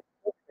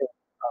expectations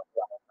of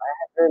life, I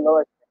had very low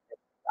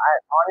expectations.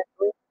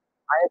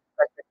 I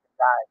expected to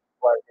die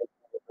before I did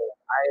live.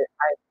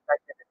 I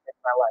expected to take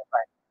my life.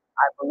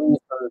 I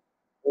believed from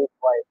age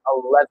like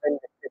 11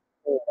 to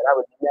 15 that I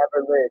would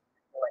never live to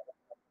see my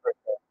 18th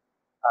birthday.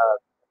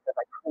 Because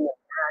I couldn't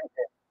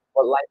imagine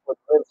what life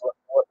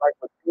what life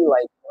would be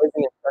like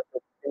living in such a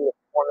state of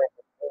torment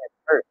and pain and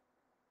hurt.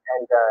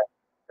 And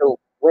so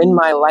when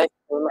my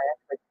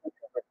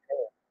expectations were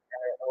changed,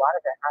 and a lot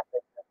of it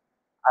happened.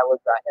 I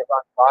was hit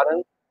rock bottom,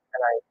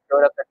 and I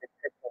showed up at the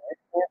Christian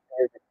youth camp, and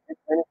there's a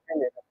youth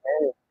ministry, there's a man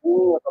who's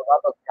beaming with the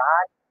love of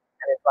God,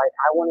 and it's like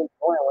I wanted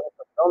joy, I wanted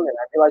fulfillment.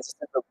 I realized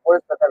this is the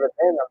worst I've ever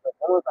been. I was like,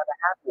 when was I the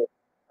happiest?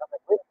 I was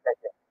like, wait a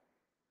second,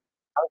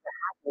 I was the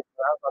happiest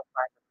when I was on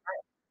fire for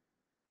Christ.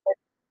 Like,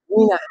 you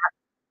mean that?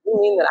 You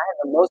mean that I had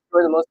the most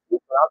joy, the most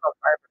peace when I was on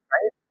fire for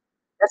Christ?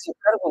 That's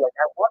incredible. Like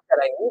I want that,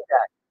 I need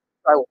that.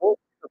 So I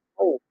went to the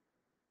place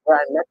where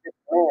I met this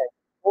man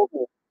who told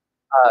me,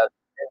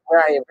 and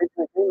where I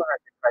originally gave my heart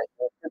to Christ,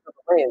 and it took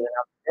away, and then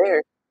I was there,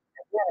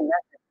 and he had a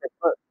message that said,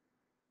 look,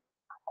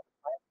 I have a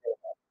plan for your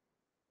life.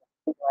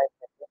 His life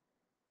is this.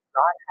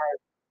 God has,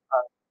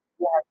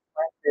 he has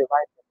plans for your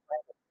life, and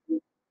plans of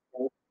peace, and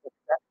you can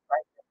accept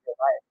Christ into your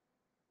life.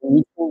 And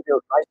you can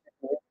build life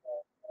situation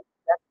and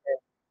accept him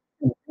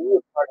to be a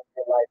part of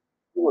your life.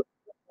 He will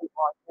keep you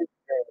on his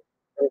journey.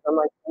 And it's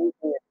unlike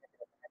anything that you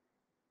can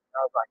imagine. And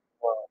I was like,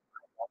 well,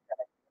 I want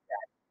that, I need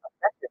that.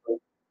 Effectively,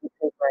 he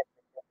changed my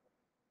expectations.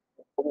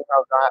 He told me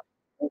how God,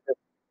 Jesus,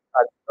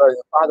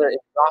 the Father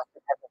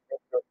exhausted heaven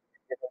victory to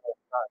give him his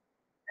Son,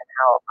 and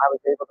how I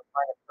was able to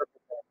find a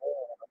purpose and a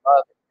meaning and a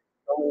love, and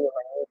so many of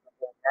my needs were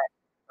being met.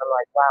 I'm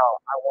like,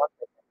 wow, I want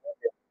this, I need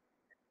this.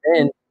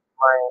 Then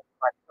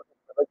my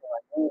purpose for living,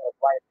 my meaning of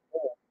life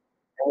changed,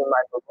 and when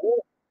my belief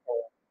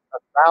changed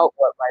about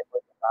what life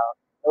was about,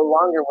 no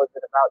longer was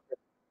it about just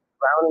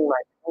drowning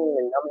my pain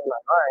and numbing my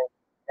mind.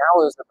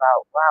 Now it was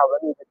about, wow,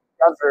 let me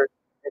discover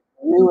this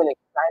new and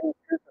exciting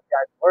truth of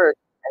God's Word.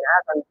 And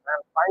as I'm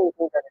finding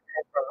things that have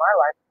transformed my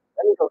life,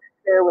 let me go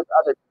share with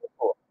other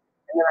people.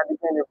 And then I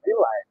began to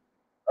realize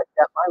like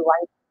that my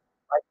life,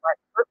 like my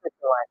purpose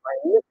in life, my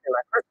mission,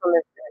 my personal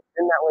mission, it's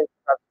been that way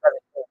since I was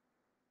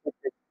 17, is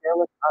to share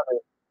with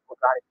others what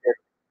God has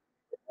shared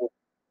with me.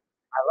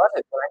 I love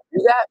it. When I do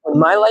that, when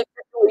my life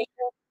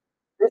situation,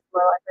 this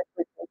my life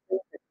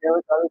expectation to share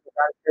with others what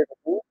God has shared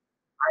with me,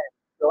 I am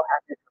so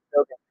happy,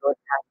 fulfilled, and so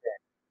passionate.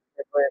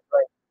 It's like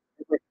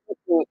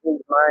teaching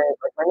is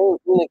like my name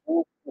is Enoch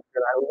English teacher,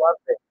 and I love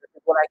this. This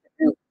is what I can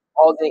do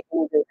all day,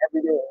 any day,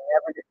 every day, and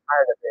never get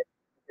tired of it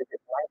because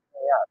it lights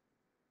me up.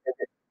 Because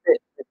it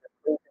fits with the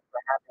equation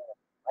for happiness.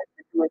 My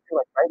situation,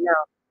 like right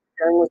now,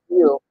 sharing with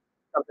you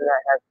something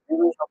that has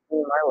really helped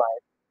me in my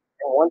life.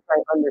 And once I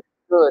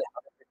understood how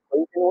this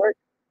equation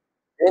works,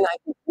 then I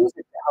can use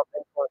it to help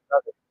influence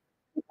others.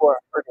 People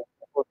are hurting,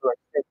 people who are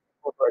sick,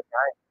 people who are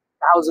dying,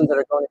 thousands that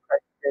are going to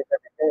crisis periods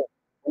every day.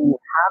 When you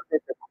have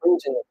this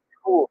equation, this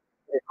tool,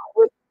 it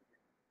equips you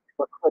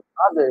to equip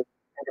others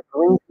and to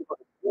bring people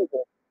to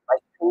Jesus by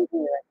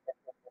changing their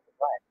expectations of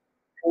life,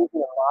 changing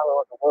the model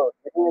of the world,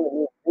 giving them a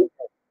new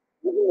vision,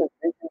 giving them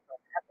vision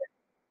from heaven.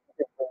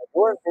 Because when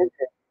your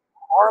vision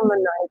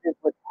harmonizes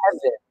with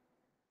heaven,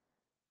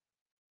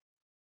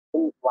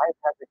 life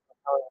has a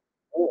compelling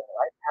meaning.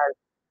 Life has,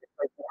 it's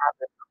like you have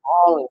this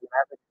calling, you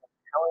have this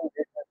compelling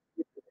vision of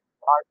future that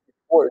draws you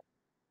towards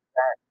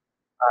that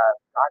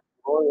God's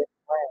glorious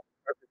plan and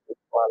purposes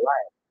for our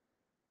life.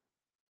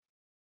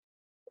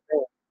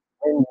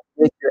 When you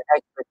get your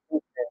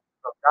expectations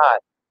from God,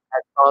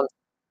 as Psalms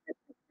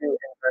 52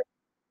 and verse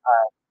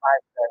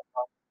 5 says,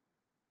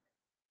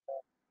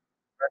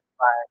 verse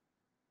 5,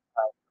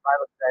 the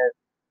Bible says,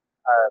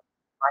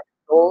 my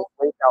soul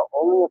waits out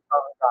only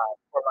upon God,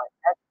 for my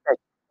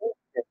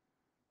expectation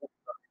is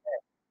from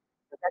Him.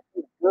 It's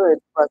actually good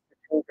for us to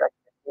change our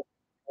expectations,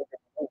 change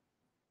our beliefs.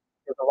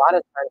 Because a lot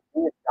of times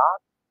we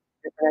adopt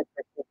different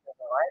expectations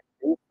in life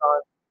based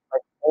on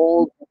like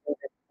old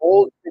behaviors,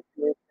 old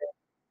situations,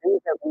 things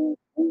that we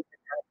use to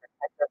kind of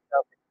protect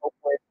ourselves and cope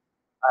with.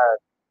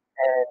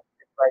 And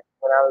it's like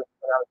when I was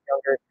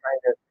younger,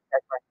 trying to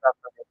protect myself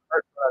from being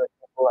hurt from other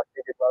people.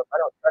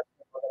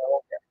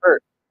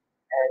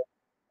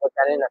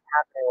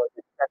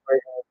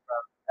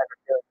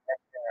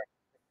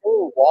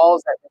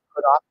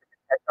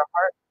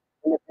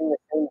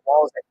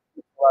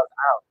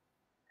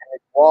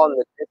 this wall in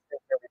the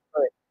distance every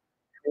foot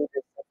creates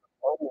this sense of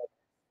loneliness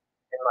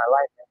in my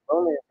life. And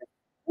loneliness is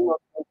the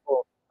most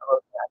painful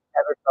emotion I've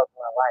ever felt in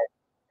my life.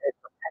 It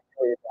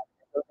perpetuated that.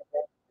 It goes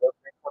against Job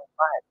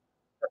 3:25.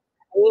 The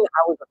pain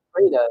I was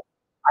afraid of,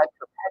 I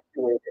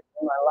perpetuated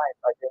in my life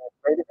by being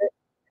afraid of it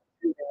and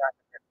choosing not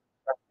to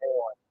trust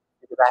anyone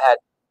because I had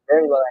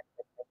very low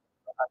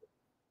expectations for others.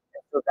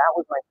 And so that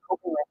was my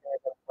coping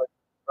mechanism for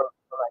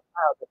my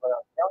childhood when I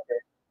was younger.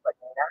 But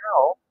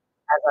now,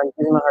 as I'm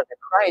giving my heart to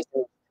Christ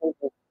and He's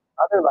changing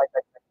other life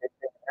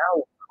expectations,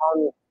 now He's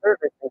calling me to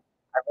service, and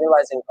I'm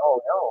realizing, oh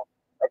no,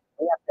 like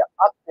we have to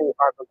update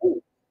our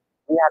beliefs.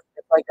 We have,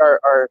 just like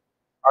our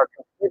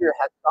computer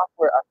has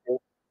software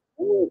updates,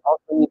 we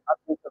also need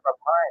updates of our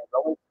mind.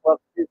 Romans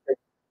 12:2 says,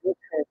 be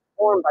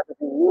transformed by the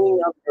renewing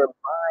of your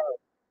mind.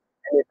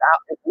 And if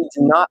we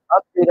do not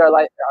upgrade our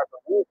life, our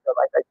beliefs, our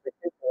life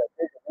expectations, our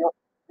vision, we don't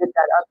get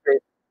that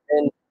upgrade,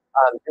 then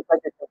just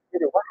like a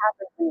computer, what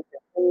happens when you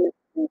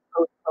continuously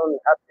postpone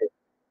the update?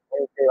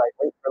 When you say like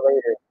wait for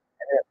later,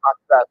 and then it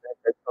pops up and it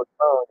says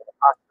postpone, and it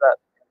pops up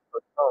and it's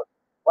postponed.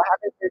 What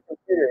happens to your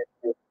computer if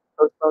you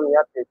postpone the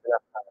updates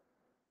enough time? It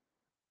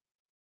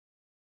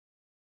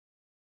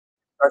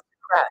starts to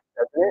crash,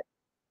 doesn't it?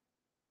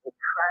 It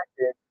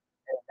crashes,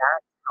 and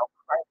that's how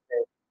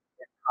crisis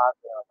is caused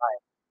in our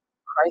life.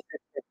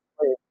 Crisis takes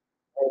place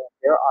when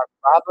there are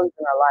problems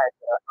in our lives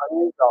that are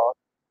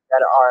unresolved,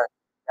 that our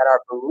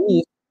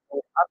beliefs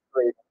need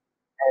upgrading,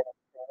 and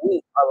to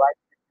meet our life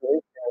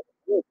situation or to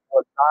meet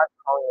what God's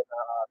calling us in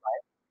our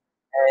life.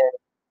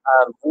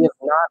 And we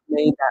have not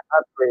made that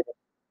upgrade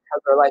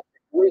because our life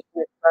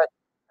situation is such,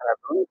 and our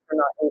beliefs are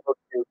not able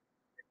to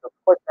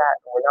support that,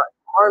 and we're not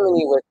in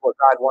harmony with what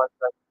God wants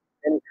us.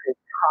 Then it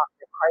creates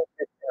a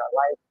crisis in our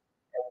life,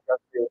 and we go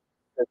to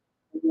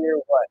fear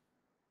what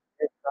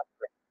is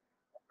suffering.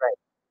 That's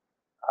right.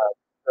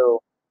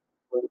 So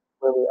when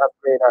we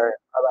upgrade our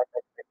life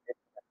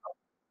expectations, that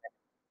helps.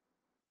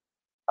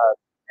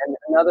 And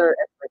another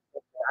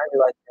expectation I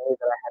realized for me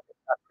that I had to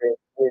upgrade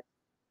is,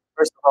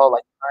 first of all,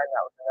 like time.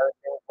 That was another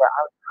thing where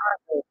I was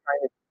constantly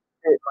trying to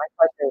fit. My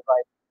question is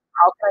like,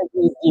 how can I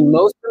do the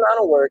most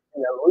amount of work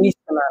in the least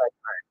amount of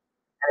time?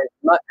 And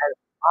as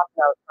often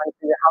I was trying to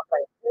figure out how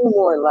can I do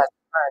more in less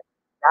time.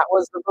 That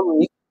was the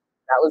belief.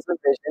 That was the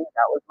vision.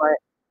 That was my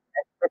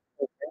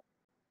expectation.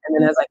 And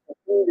then as I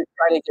continued to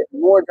try to get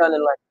more done in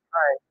less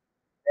time,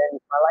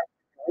 then my life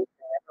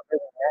situation never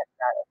really met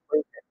that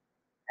equation.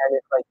 And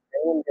it's like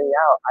day in, day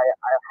out, I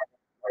had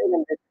these great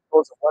ambitious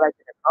goals of what I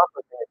could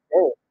accomplish in a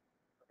day.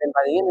 But then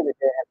by the end of the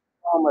day, I had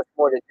so much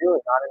more to do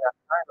and not enough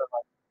time. I'm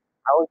like,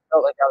 I always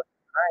felt like I was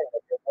behind,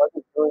 like it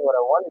wasn't doing what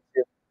I wanted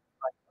to. I'm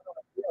like, what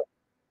am I doing?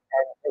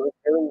 And it was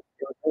really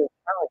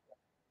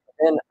challenging. But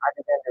then I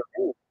began to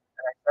read,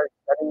 and I started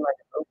studying my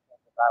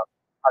devotions about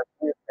how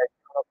Jesus said,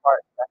 come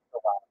apart and rest a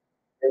while.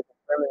 There's a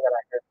sermon that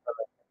I heard from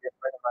a dear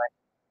friend of mine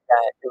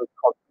that it was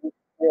called Be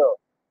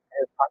Still, and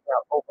it was talking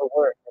about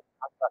overwork, it was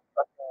talking about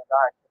trusting in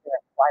God, taking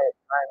that quiet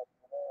time and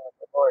communing with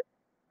the Lord,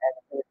 and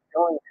he was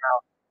showing how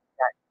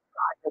that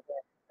God doesn't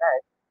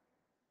expect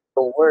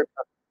the work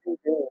of two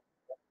days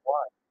in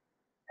one,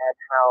 and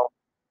how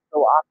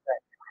so often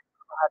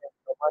God is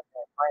so much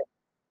in our life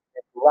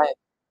neglect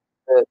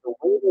the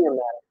weightier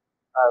matter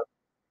of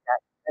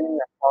that spending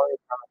that quality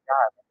time with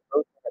God, and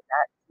devotion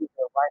that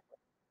season of life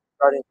was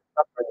starting to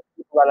suffer. The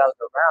people that I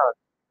was around,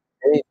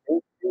 they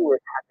too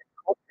were having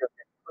culture of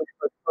just push,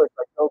 push, push,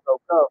 like go,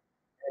 go, go,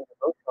 and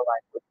devotional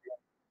life was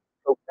being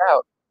choked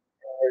out,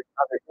 and there's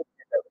other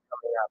issues that were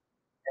coming up.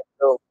 And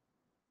so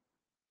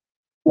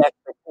the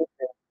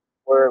expectations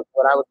were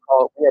what I would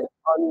call, we had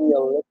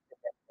unrealistic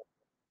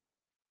expectations.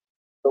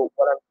 So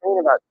what I'm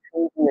saying about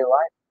changing your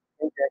life,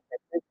 change your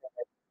expectations,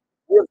 is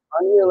if you have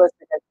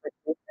unrealistic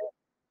expectations,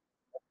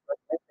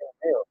 let's make them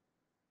real.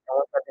 And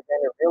once I began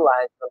to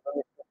realize the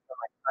limitations of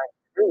my time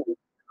truly,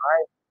 my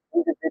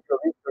individual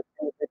resource,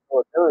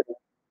 individual ability,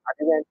 I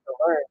began to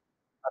learn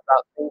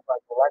about things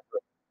like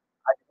leverage.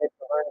 I began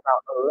to learn about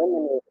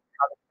eliminating,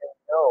 how to say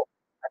no.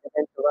 I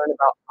began to learn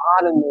about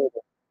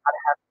automating, how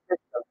to have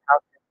systems, how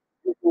to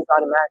do things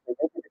automatically,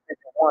 make a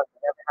decision once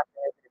and never have to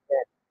make it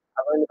again. I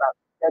learned about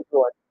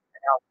scheduling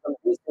and how some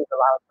of these things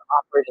allow us to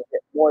operate and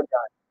get more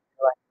done in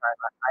less time.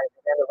 I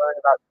began to learn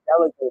about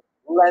delegating,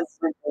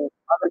 leveraging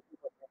other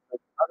people's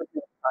interests, other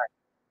people's time,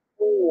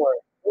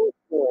 teamwork,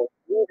 influence,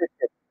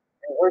 leadership,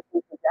 and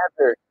working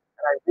together.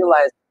 And I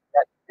realized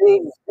that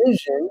big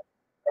vision,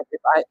 like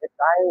if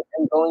I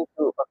am going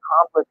to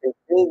accomplish a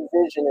big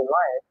vision in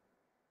life,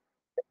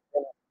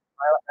 in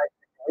my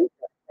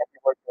situation, I can't be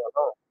working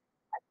alone.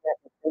 I can't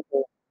be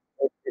thinking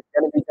it's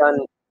going to be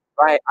done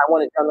right. I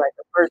want it done right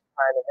the first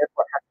time, and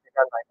therefore it has to be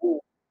done by me,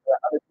 so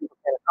that other people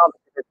can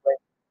accomplish it this way.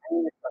 I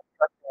need to start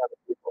trusting other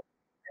people.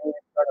 I need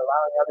to start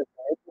allowing others to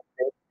make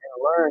mistakes and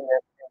learn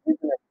that and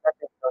using their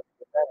stepping stones to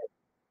get better.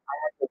 I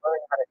had to learn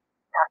how to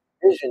cast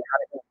vision, how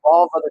to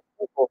involve other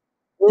people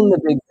in the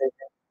big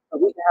vision, so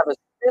we can have a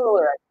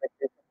similar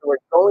expectation, so we're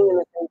going in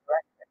the same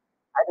direction.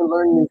 I had to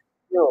learn new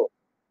skills.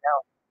 Now,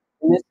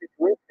 in this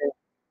situation,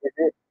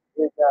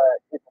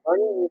 is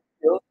learning new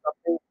skills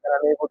something that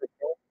I'm able to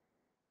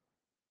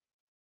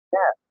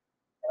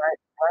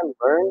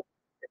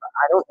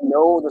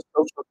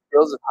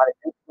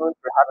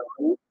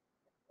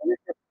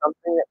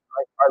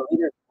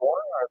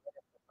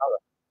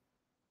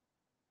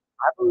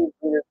I believe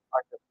leaders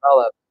are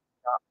developed,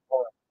 not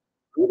born.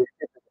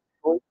 Leadership is a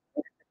choice.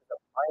 Leadership is a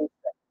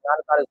mindset. It's not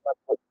about as much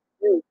what you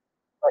do,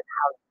 but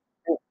how you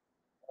think.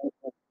 And you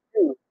can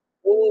choose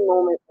any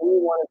moment, any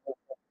one of you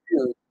can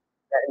choose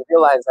that and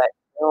realize that,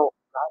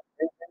 my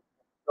vision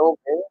is so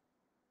big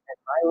and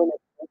my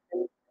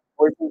limitation,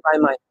 working by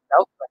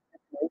myself, my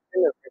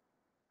situation of just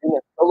being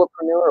a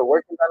solopreneur or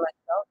working by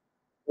myself,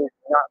 is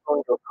not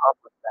going to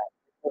accomplish that.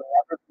 It will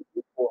never be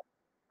equal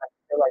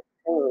until I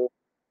change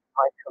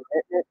my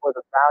commitment or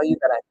the value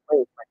that I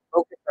place, my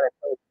focus that I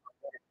place on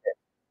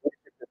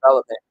leadership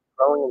development,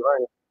 growing and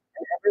learning.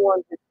 And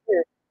everyone who's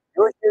here,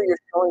 you're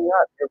showing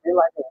up, you're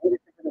realizing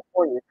leadership is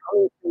important. You're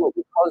coming to what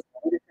we call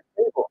the leadership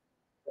table.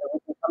 We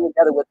can come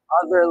together with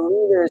other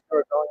leaders who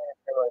are going in a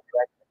similar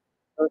direction.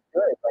 So it's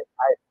good. Like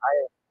I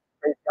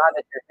praise God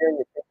that you're here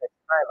and you take this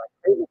time. I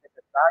pray that this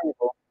is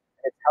valuable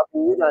and it's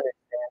helping you to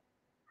understand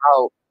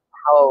how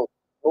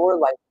your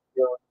life is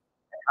doing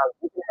and how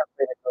you can have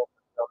greater growth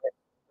fulfillment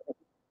so that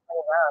you can turn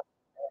around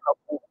and help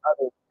lead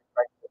others to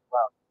Christ as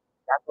well.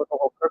 That's what the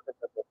whole purpose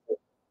of this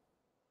is.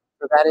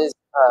 So that is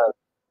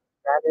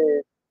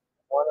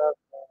one of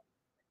the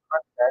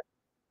concepts,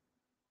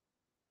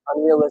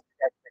 unrealistic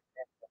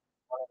expectations,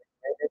 one of the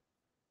greatest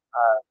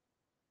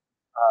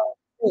uh,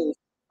 keys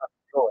of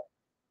joy.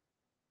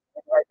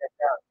 You write that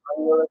down.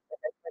 Unrealistic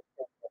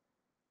expectations,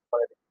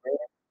 one of the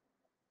greatest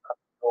of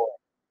joy.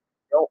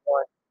 You don't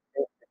want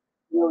things to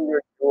steal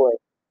your joy.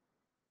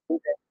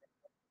 Even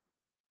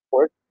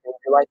work in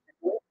your life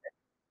situation.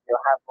 You'll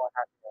have more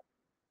happiness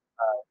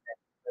and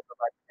live a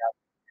life that God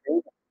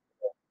created you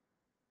to live.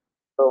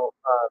 So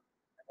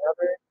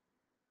another,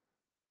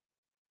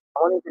 I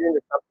want to get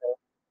into something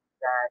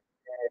that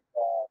is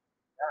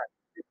not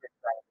super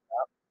excited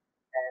about,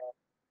 and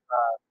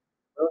uh,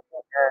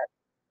 looking at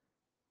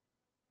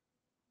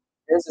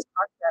there's this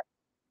concept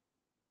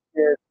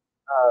here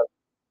of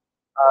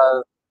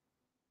of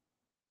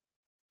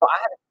so I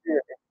had a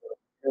student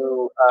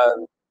who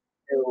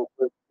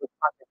was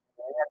talking to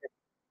me.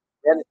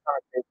 We had this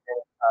conversation,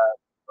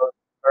 both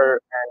her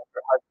and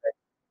her husband,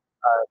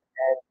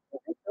 and she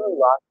recently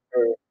lost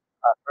her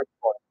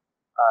firstborn,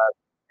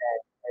 and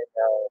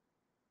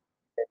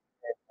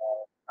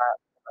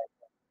like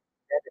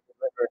she had to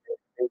deliver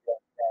this baby,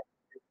 and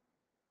she's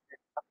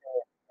talking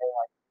and saying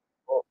like,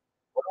 well,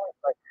 what do I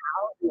like?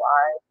 How do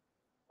I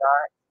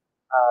not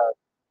uh,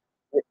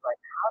 it's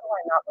like, how do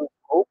I not lose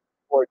hope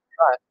or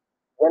trust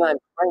when I'm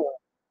praying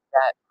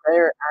that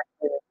prayer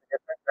actually makes a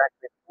difference or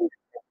actually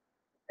changes things?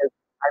 Because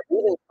I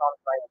read in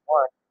Psalms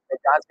 91 that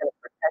God's going to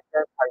protect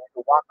us, how you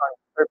can walk on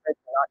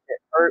serpents and not get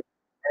hurt.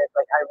 And it's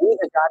like, I read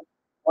that God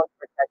wants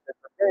to protect us,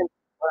 but then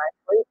when I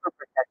pray for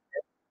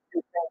protection,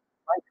 you think,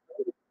 my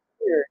greatest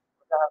fear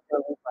is that I'm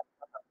going to lose my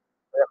child,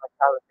 or that my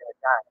child is going to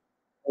die.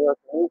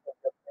 It's amazing,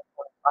 just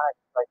 25,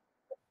 it's like,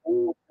 the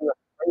things you're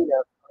afraid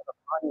of comes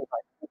upon you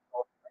by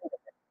people afraid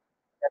of it.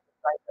 That's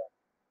exciting.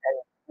 And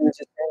he was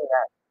just saying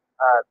that,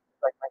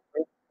 like my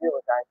greatest fear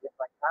was that I get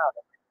my child,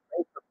 and I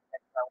prayed for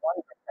protection. I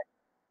wanted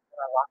protection, and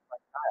I lost my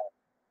child.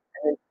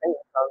 And then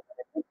Satan comes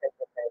and he takes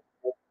the thing.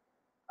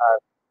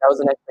 That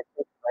was an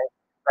expectation, right?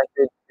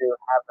 Expected to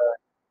have a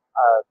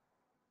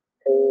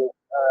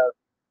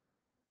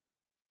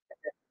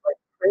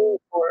like praying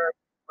for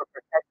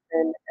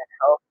protection and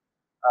help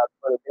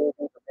for the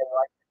baby, but then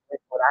like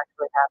what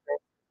actually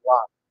happened,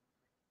 lost,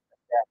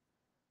 death.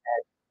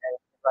 And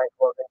he's like,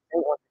 well, then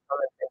Satan wants to come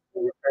and say,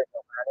 your prayers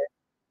don't matter.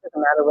 It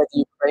doesn't matter whether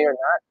you pray or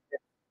not.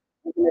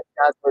 Even if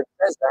God's word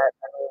says that,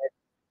 I mean,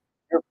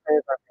 your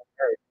prayers aren't being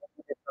heard. If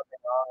you did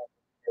something wrong,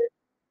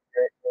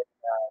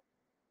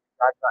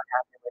 God's not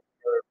happy with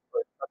you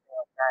or something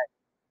like that,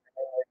 and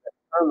then there's a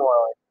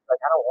turmoil. It's like,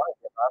 I don't want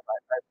to give up. I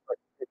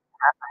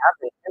have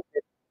to attempt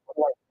it. What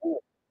do I do?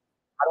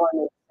 How do I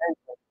make sense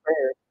when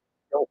prayers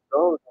don't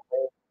go the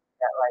way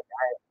that like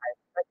I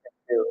expect them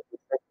to?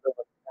 It's like so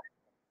much time.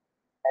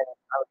 And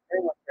I was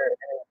hearing with her,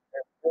 and it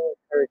was really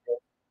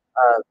encouraging.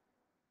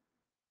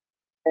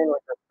 And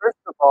with her,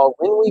 first of all,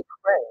 when we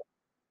pray,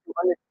 to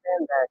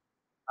understand that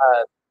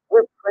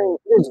we're praying.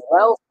 It is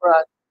well for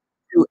us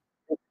to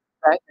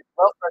expect. It's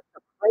well for us to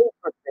pray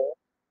for things.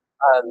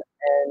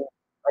 And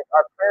like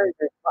our prayers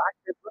are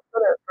practice. Let's go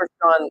to First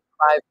John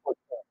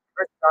 5:14.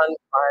 First John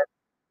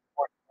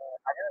 5:14.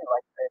 I really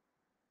like this.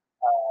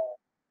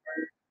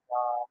 First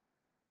John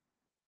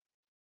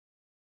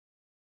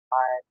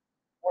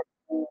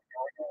 5:14. And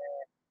we're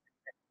doing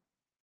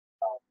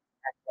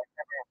actually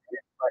I never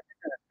read it, but this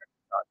is a First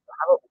John. So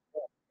how about we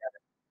do it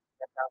together?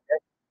 That sounds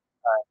good.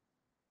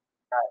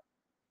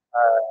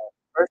 Uh,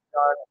 First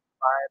John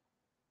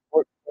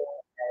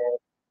 5:14 and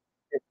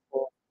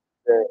 15.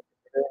 The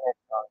really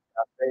nice song.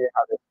 I'll show you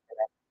how this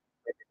connects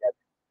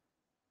together.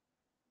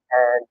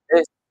 And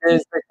this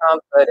is the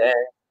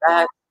confidence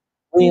that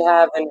we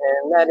have in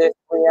Him, that if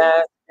we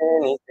ask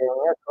anything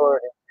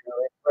according to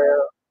His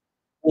will,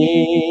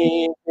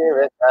 He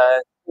heareth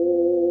us.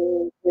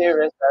 He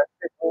heareth us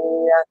if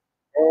we ask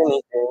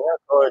anything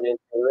according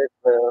to His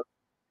will.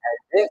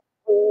 And if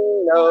we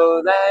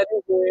know that He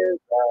hears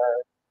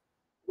us,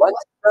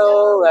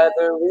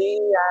 whatsoever we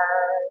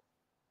past.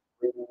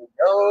 We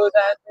know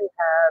that we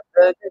have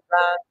the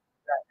divine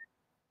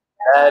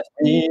that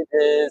we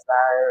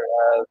desire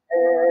of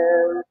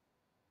Him.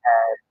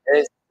 And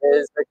this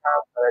is the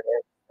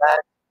confidence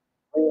that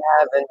we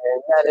have in Him,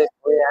 that if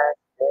we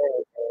ask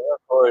anything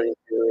according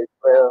to His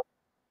will,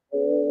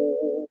 He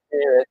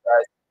heareth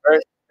us.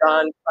 First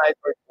John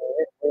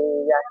 5:14, if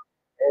we ask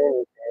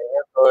anything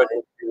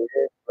according to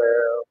His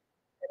will.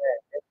 Amen.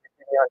 Thanks for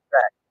keeping me on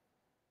track.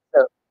 So,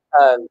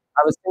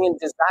 I was singing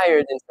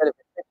desired instead of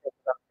petition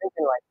because I'm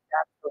thinking like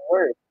that's the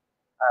word.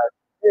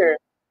 Here,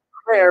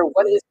 prayer,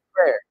 what is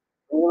prayer?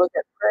 When you look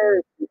at prayer,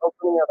 it's the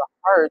opening of the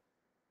heart,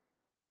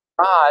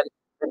 God,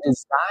 the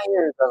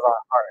desires of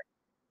our heart.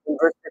 In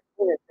verse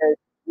 15, it says,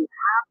 we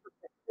have the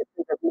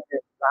petitions that we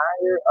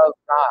desire of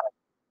God.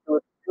 So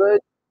it's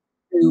good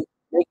to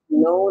make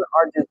known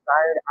our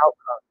desired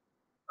outcome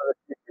of the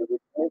future. We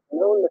make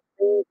known the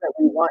things that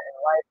we want in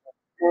life, the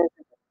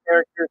experiences, the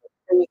character, the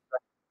faith,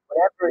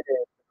 whatever it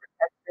is, the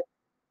protection.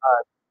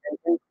 And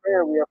in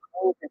prayer, we are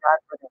praying to God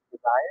for these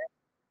desires.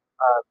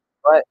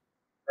 But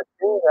the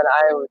thing that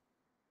I was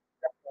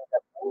stressing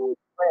that when we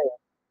pray,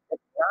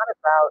 it's not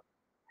about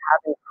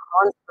having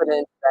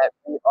confidence that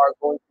we are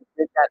going to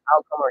get that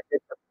outcome or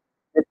get the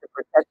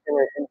protection.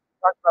 And he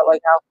talks about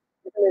like how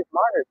even as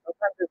martyrs,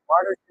 sometimes there's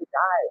martyrs who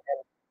die,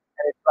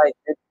 and it's like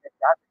it's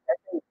God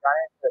protecting these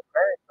guys in the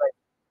prayer. It's like,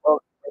 well,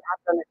 we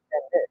have to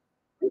understand this.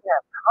 We can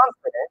have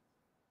confidence.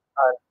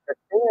 The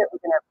thing that we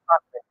can have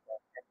confidence in,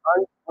 and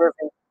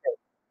unswerving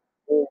faith,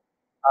 is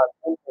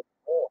in His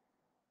will.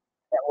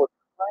 That we're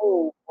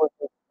praying for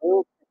His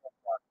will to be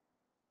done.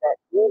 That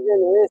even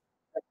if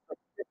the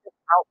specific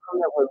outcome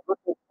that we're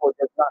looking for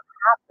does not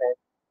happen,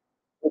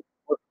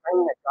 we're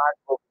praying that God's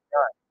will be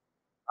done.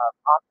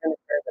 Often the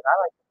prayer that I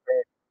like to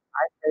pray,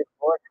 I say,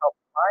 Lord, help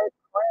my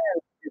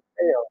plans to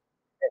fail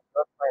and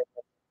your plans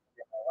to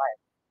succeed in my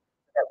life.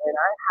 So that when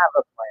I have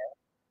a plan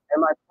and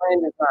my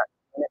plan does not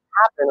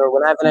happen, or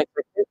when I have an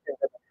expectation that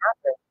doesn't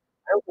happen,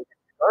 I don't get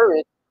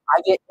discouraged.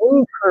 I get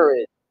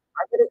encouraged.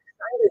 I get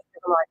excited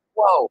because I'm like,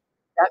 whoa,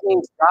 that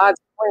means God's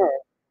plan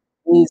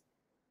is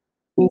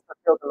being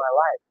fulfilled in my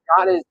life.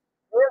 God is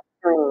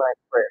answering my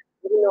prayer.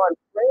 Even though I'm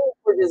praying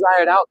for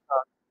desired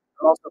outcome,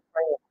 I'm also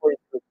praying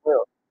according to His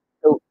will.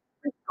 So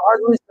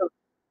regardless of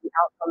the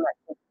outcome that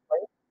takes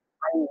place,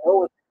 I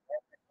know it's an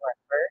answer to my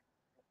prayer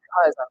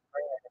because I'm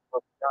praying that His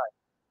will be done.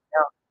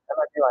 Now, that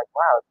might be like,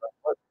 wow, it's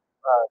like,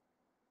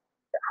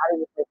 how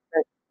does this make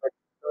sense with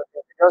the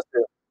things it goes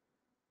through?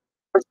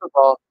 First of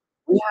all,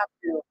 we have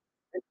to,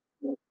 this is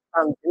the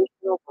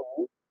foundational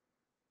belief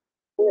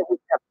that we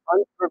have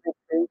unswerving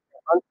faith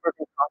and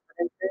unswerving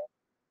confidence in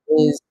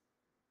is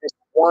this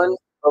one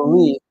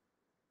belief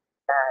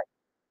that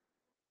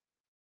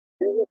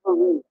you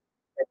believe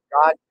that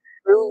God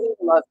truly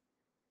loves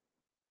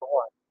you,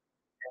 one,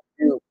 and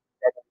two,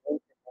 that He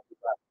makes you really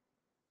well.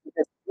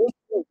 Because if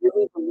you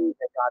really believe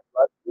that God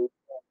loves you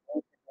and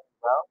makes you really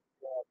well,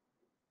 then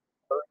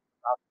first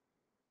up.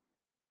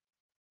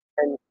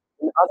 And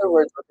in other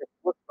words, what this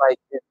looks like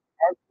is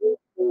everything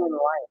in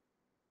life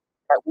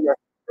that we are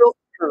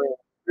filtering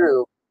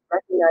through,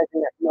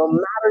 recognizing that no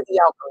matter the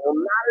outcome, no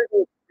matter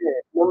the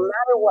experience, no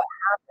matter what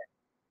happens,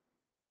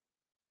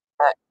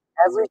 that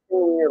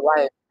everything in your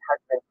life has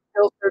been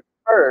filtered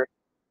first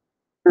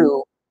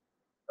through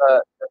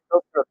the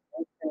filter of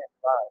infinite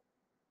love.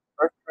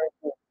 First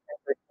Corinthians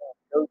 10:13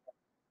 shows us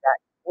that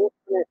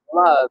infinite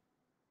love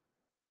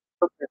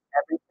filters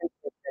every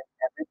temptation,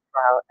 every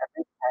trial,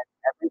 every test,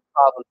 every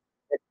problem.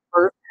 It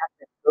first has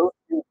to go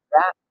through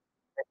that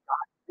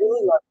God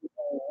really loves you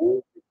and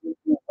needs to do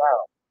you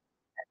well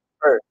at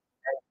first.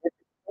 And this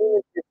is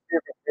only this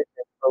serving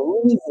business,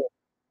 believing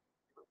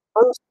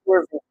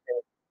unswerving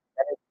faith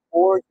that is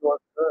for your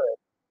good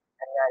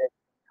and that is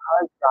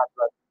because God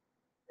loves you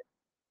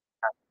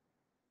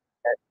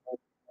that makes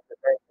the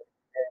very good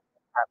experience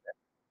happen.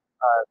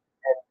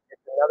 And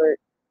it's another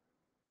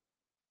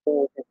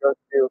thing we can go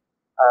to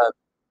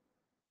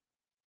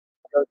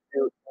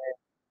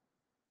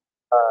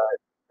in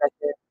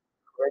Second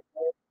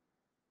Corinthians,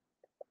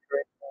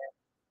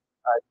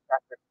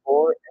 chapter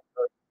 4 and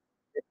verse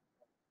 15.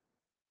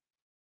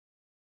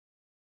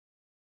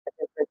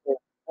 Second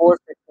Corinthians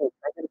 4:15.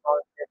 I can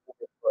volunteer for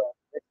this book.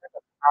 This is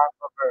a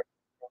powerful verse.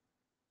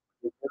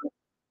 We really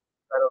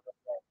settle the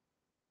thing.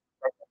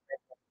 Second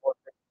Corinthians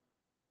 4:15.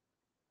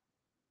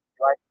 You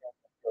like to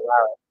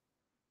allow it.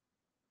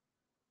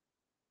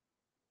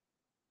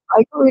 I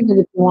can read it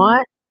if you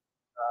want.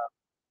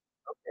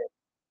 Okay.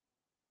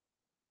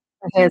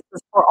 Okay, it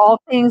says, for all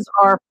things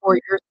are for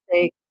your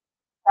sake,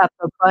 that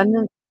the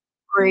abundant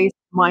grace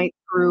might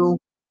um,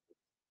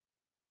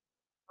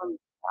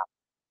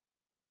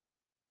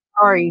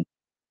 sorry,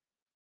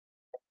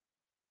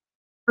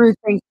 through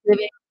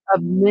thanksgiving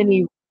of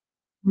many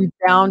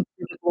redound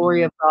to the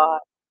glory of God.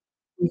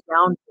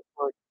 Redound to the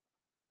glory.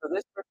 So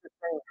this verse is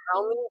saying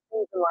how many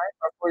things in life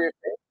are for your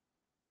sake?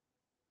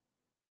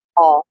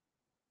 All.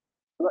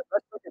 Let's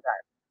look at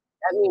that.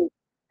 That means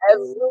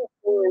everything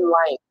in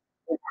life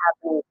is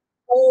happening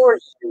for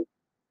you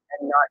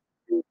and not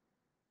to you.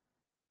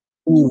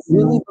 When you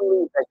really believe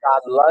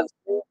loves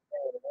you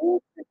and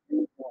needs to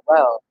do you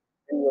well,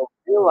 then you'll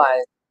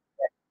realize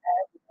that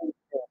everything,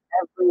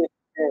 every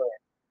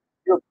experience,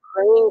 you're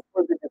praying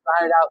for the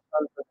desired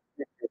outcome for the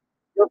future.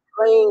 You're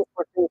praying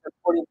for things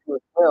according to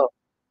His will,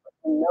 but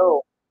you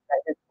know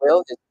that His will,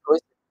 His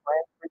choice, His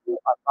plans for you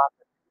are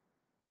positive,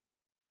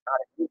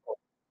 not evil.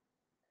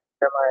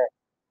 Jeremiah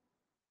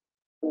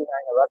 29:11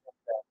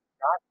 says,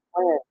 God's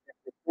plans, His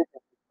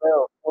decisions, His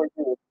will for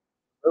you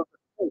will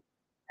succeed.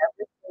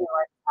 Everything in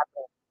life is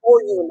happening for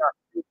you and not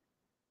to you.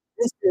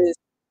 This is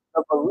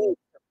the belief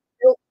to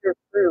filter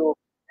through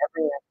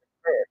every answered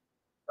prayer.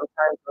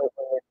 Sometimes when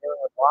we're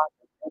dealing with loss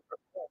and pain for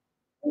pain,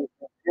 we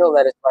feel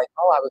that it's like,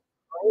 oh, I was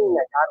praying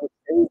that God would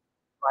save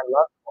my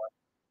loved one,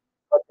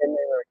 but then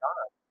they were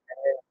gone. And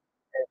then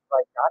it's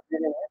like God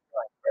didn't answer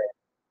my prayer.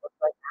 Looks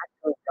like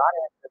actually God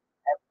answers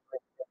every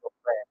single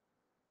prayer.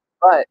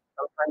 But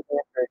sometimes the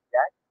answer is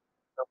yes,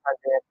 sometimes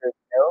the answer is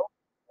no,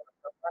 and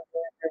sometimes the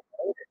answer is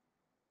later.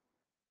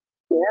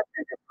 He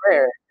answers your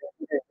prayer, it's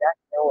either yes,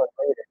 no, or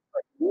later.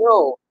 But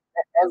know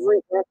that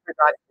every answer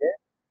God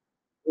gives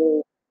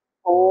is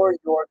for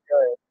your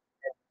good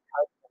and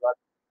because He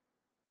loves you.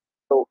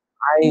 So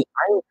I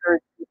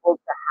encourage people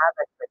to have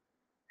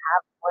expectations,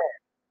 have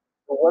plans.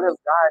 The Word of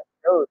God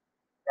shows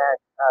that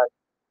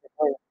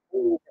when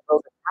we need to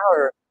build a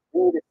tower,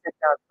 we need to sit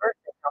down first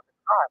and count the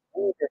cost.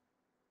 We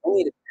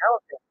need to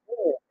count and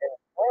see and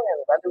plan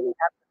whether we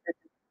have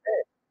sufficient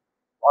space.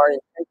 Our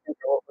intentions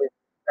are what we're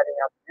setting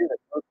out to do.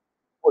 That's Luke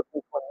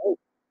 14:28.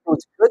 So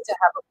it's good to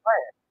have a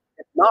plan.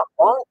 It's not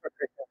wrong for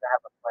Christians to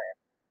have a plan,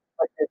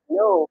 but just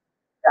know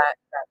that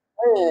that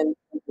plan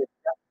can be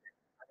adjusted.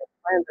 I mean,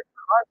 plans are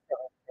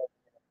constantly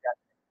changing and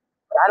adjusting.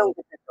 But I don't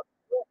get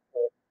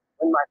disappointed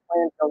when my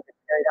plans don't get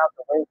carried out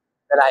the way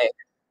that I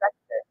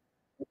expected,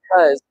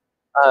 because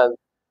um,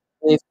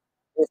 if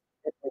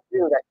if you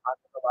do, that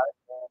causes a lot of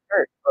pain and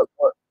hurt. But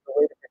the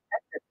way to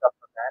protect yourself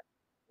from that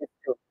is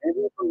to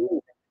really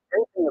believe and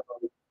strengthen the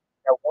belief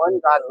that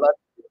one, God loves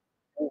you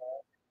and you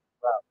need to do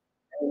well.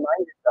 And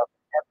remind yourself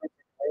in every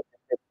situation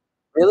that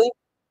really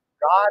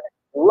God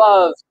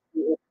loves to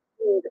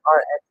exceed our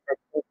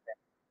expectations.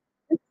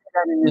 We see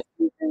that in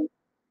Ephesians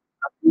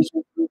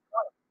 3:12.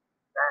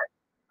 That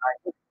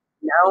He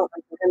now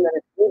unto Him that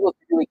is able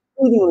to do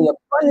exceedingly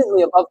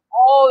abundantly above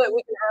all that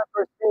we can have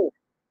for things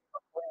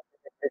according to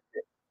His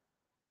riches.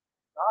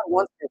 God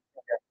wants to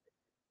exceed our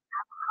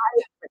high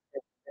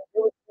expectations and do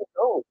what He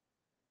knows.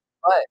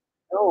 But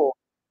know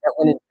that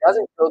when it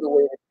doesn't go the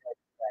way that you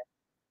expect,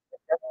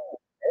 it doesn't mean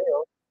it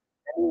fails.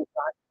 That means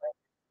God's plan.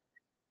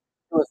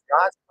 So if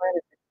God's plan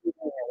is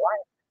succeeding in your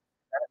life,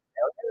 is that a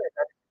failure or is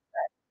that a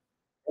success?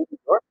 Maybe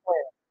your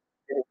plan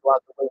didn't go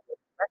out the way you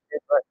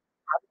expected, but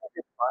how do you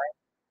define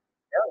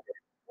failure?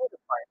 Who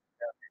defines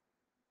failure?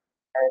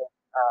 And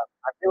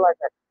I feel like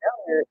that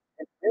failure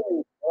is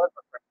really more of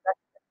a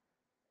perception.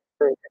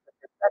 It's a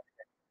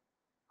perception.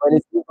 But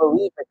if you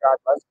believe that God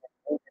loves you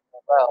and knows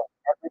you well,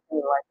 everything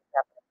in life is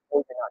happening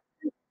for you, not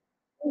to you.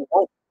 You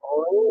won't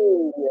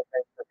blame the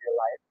events of your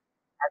life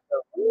as the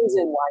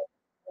reason why you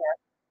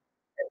can't,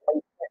 and why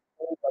you can't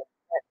change, why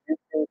you can't do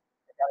things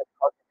that God has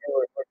called you to do,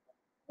 or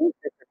meet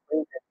this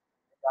equation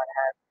that God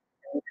has,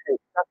 and you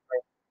create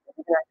suffering. And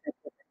you can actually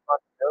take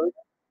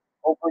responsibility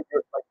over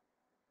your, like,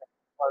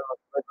 one of the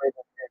most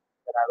liberating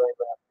experiences that I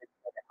really have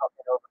that helped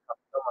me to overcome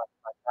so much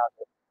in my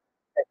childhood.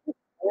 That you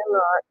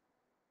cannot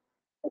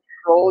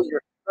control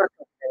your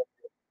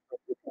circumstances, but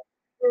you can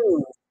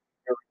choose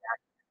your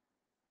reaction.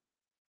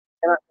 You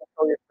cannot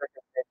control your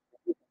circumstances,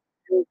 but you can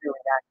choose your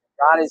reaction.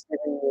 God has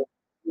given you,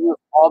 you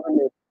have all been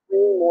made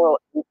free moral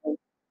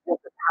agents. You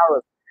have the power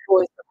of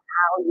choice of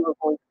how you are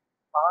going to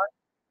respond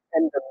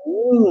and the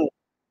meaning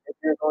that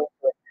you're going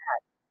to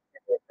attach to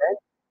the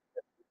events,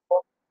 the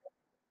people,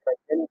 your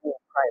identity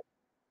in Christ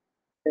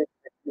that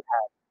you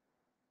have.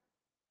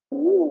 The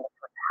meaning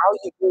of how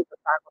you use the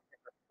faculty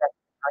of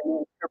perspective, how you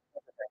interpret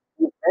the events.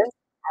 The events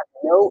have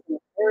no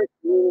inherent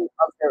meaning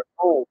of their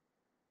own.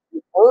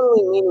 The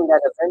only meaning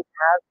that events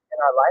have in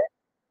our life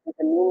is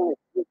the meaning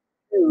that we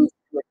choose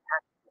to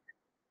attach to it.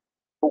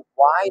 So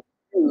why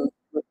choose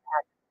to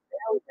attach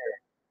failure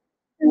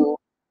to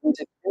these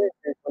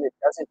experiences when it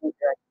doesn't meet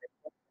your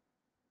expectations?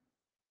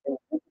 And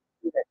you can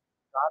see that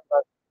God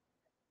loves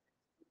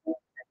you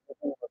and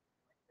giving you what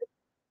you.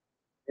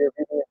 We were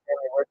reading in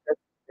family worship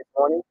this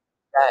morning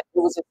that it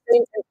was the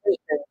same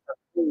temptation of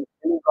Eve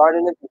in the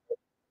Garden of Eden.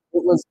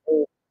 It was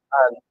the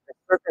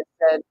serpent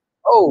said,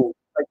 "Oh,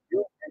 like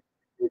you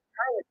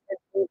trying to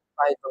tempt me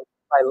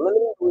by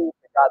limiting belief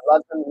that God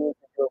loves them and needs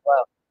to do it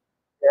well."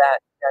 That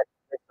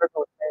the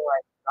serpent was saying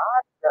like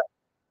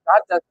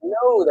God does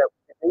know that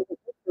the baby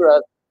picture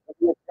of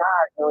is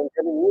God knowing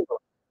good and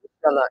evil. He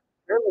shall not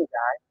surely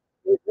die.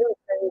 He was really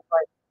saying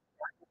like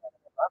God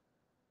doesn't love you.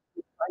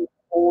 He's trying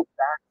to hold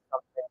back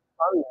something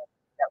from you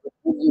that would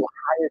give you a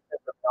higher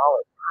sense of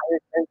knowledge, a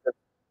higher sense of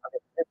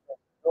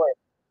existence and joy,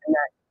 and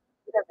that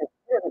he doesn't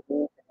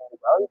mean to do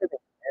well. He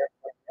doesn't care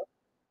for you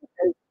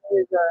because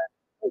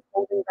he's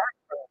holding back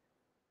from you.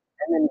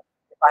 And then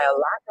by a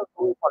lack of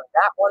belief on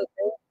that one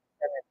thing,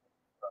 then it's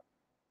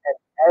and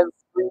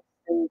every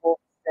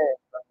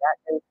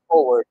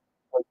forward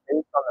was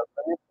based on the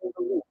limiting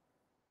belief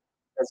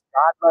that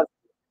God loves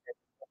you and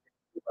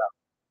you well.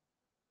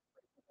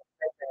 But if you can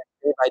strengthen it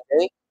day by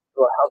day, it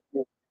will help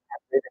you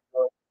have greater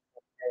growth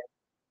and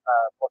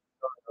more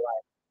fulfillment in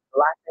life. The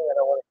last thing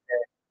that I want to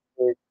share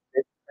is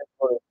this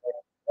principle is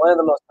one of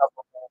the most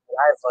helpful things that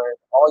I've learned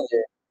all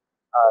year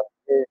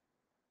is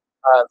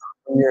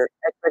when your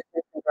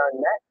expectations are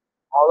met,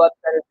 all that's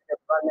better to get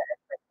fund the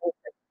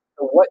expectations.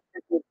 So what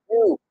should we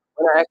do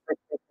when our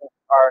expectations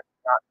are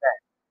not met?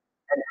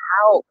 And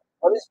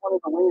what is one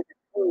of the ways to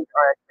change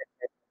our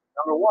expectations?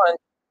 Number one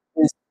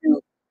is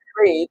to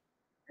trade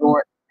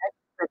your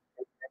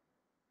expectations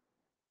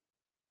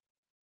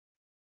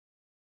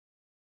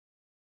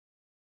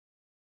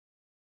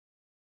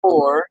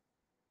for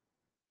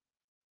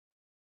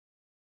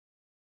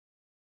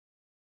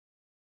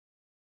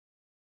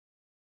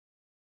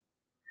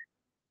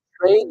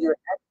trade your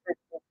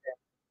expectations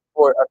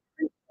for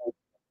appreciation.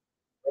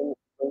 When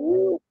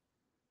you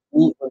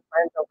meet when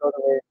friends don't go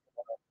the way that you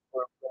want,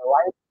 or when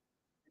life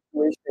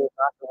situation is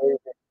not the way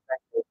that you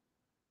expected,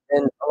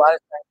 then a lot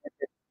of times you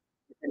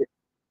could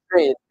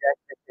trade your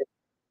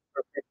expectations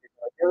for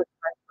appreciation. Like there was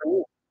times for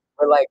me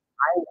where like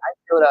I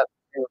showed up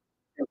to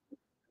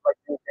like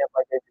the example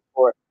I gave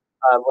before,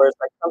 where it's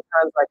like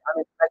sometimes like I'm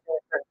expecting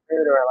a certain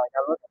food or like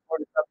I'm looking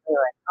forward to something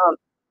and I come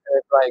and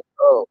it's like,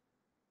 oh,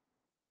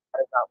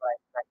 that is not what I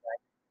expected.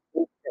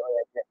 Instantly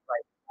I get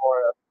like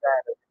more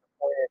upset or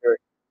disappointed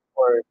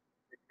or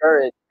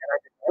discouraged and I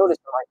just notice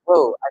I'm like,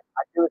 whoa,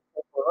 I feel this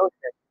painful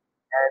emotion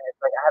and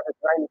it's like I have this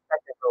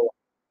 90-second rule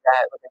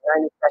that with a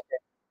 90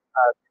 second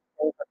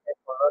change of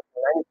painful emotion,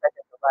 90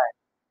 seconds or less.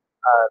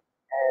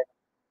 And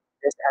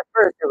just at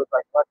first it was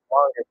like much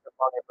longer, took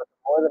longer, but the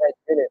more that I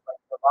did it,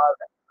 like the law of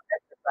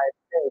exercise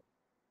did,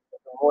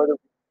 the more that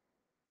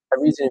I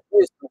reason and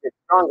use to get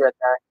stronger at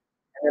that.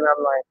 And then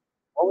I'm like,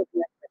 what was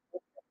the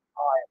expectation?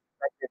 Oh, I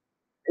expected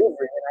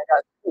bravery and I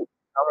got two.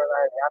 I'm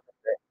relying the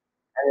opposite.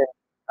 And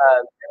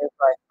it's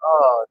like,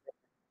 oh,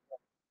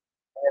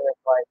 and then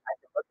it's like I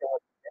can look at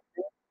what's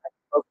missing, I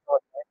can focus on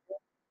what's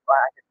missing,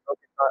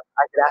 or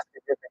I could ask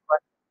a different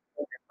question,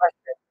 change your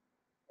question,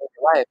 change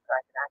your life, and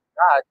I can ask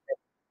God, say,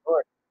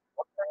 Lord,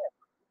 what can I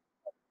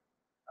improve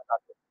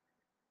about this?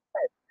 What can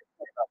I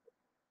appreciate about this?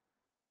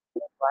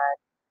 I'm glad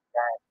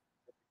that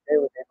today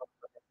was able to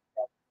look at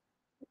this.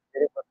 You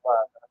did it with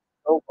love, and I'm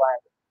so glad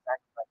that you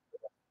sacrificed for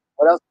them.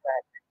 What else can I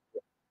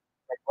appreciate?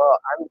 Like, well,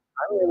 I'm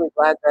really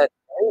glad that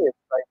hey,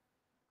 it's like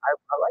I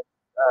like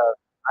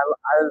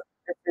I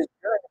this is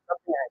good. It's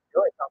something I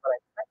enjoy. It's not what I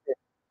expected,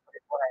 but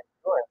it's what I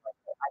enjoy. Like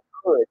I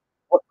could.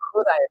 What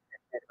could I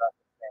appreciate about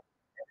this thing?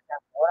 And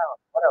that's what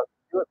else? What else?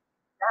 Do it.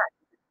 Stack.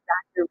 You can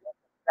stack your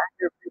reasons, stack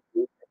your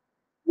appreciation.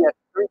 You have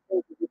three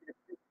things that you can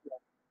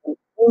appreciate in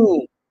any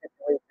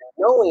situation,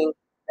 knowing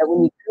that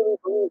when you truly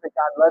believe that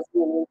God loves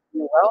you and means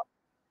you well,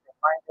 you can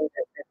find things to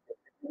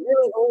appreciate. If you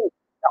really believe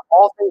that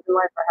all things in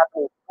life are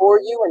happening for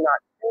you and not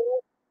to you,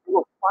 you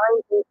will find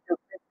things to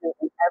appreciate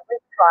in every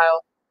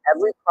trial,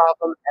 every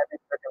problem, every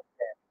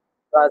circumstance.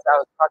 So as I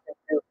was talking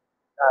to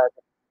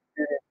the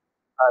student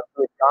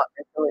who had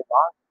recently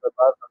lost the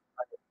love of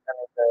kind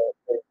of the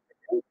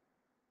youth,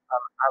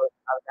 I was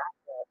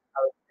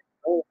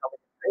explaining how we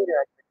can train your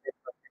expectations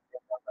for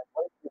appreciation. I was like,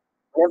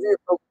 whenever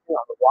you're focusing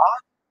on the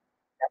loss,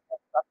 that's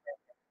when suffering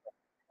and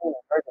pain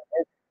and hurt and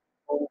misery.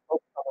 When you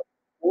focus on what you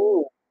do,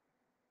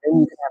 then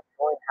you can have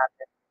joy and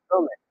happiness and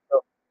fulfillment. So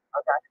I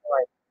was asking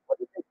like, what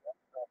do you think?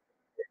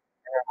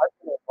 And her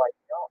husband was like,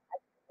 no, I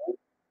think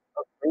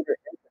a greater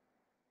empathy,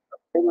 a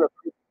greater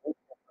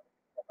appreciation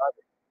of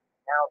others.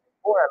 Now,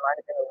 before I might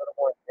have been a little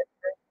more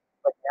indifferent,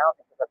 but now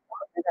because I've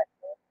gone through that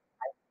thing,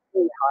 I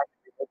see how I can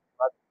relate to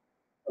others.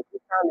 So he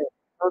found his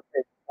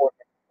purpose for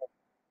his team.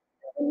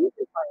 And when you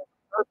can find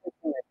purpose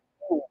in your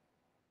team,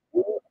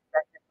 you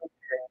effectively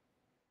train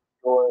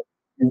your,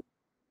 you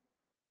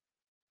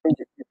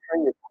turn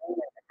your team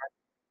into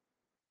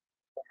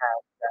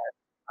have that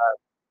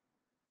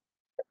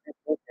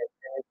appreciation.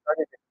 And we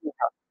started to see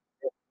how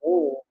this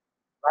means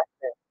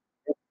lesson,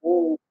 this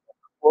means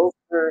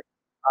closer,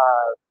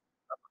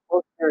 a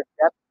closer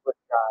depth with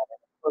God and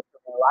a closer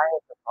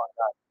reliance upon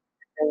God.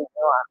 And you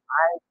know,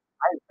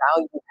 I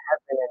value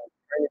heaven and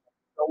eternity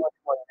so much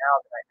more now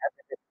than I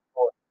ever did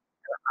before.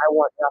 And I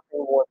want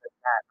nothing more than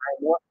that. I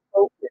want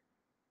focus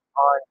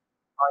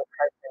on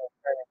Christ and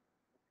eternity,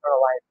 eternal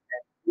life,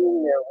 and being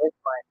there with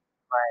my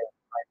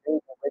my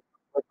Savior,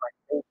 with my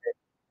Savior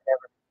than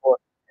ever before.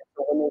 And so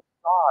when they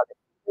saw that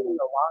even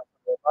the loss of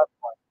their loved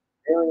one,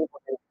 they were able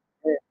to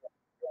experience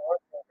the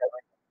workings that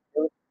were it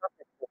was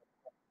perfect for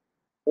them.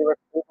 They were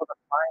able to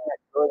find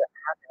that joy, that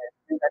happiness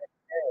through that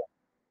experience.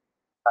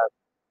 Uh,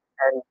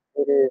 and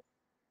it is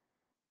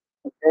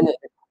then it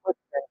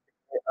equips them to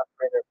be a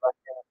greater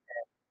blessing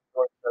and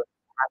source of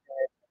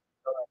happiness and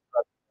fulfillment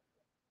for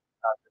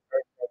the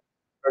verse in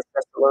First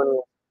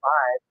Thessalonians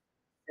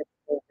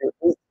 5:16 through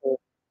 18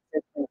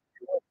 says we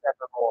do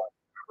severmore.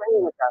 Pray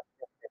without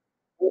ceasing.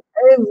 In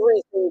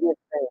everything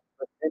give thanks,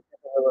 for this is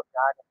the will of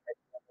God in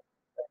Christ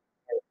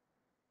Jesus.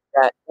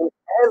 That in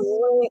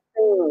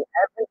everything,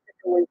 every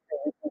situation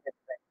we can give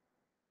thanks.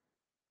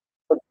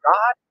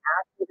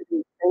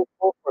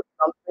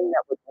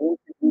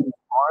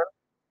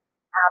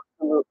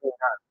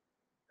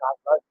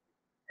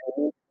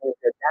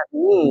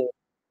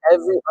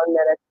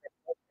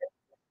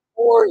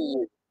 for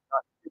you,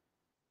 not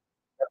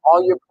that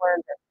all your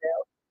plans have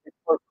failed, it's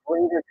for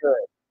greater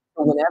good.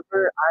 So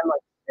whenever I'm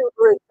like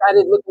super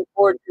excited, looking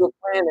forward to a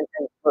plan,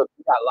 and look,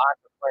 we got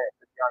lots of plans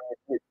to be on with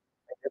you.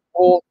 Like this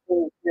whole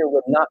thing here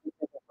would not be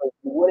taking place.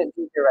 You wouldn't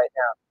be here right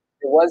now.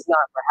 If it was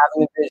not for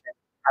having a vision,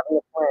 having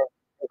a plan,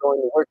 and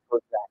going to work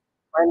towards that.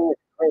 Planning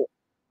is great.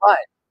 But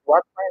do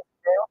our plans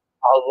fail?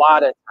 A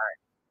lot of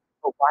times.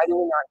 So why do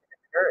we not get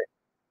discouraged?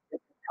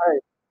 It's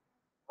because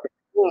we're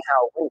seeing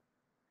how it went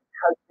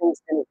because things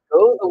didn't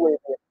go the way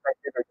we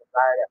expected or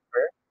desired at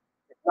first.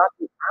 It's not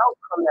the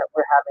outcome that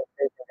we're having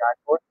faith in God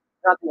for.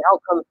 It's not the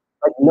outcome,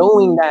 like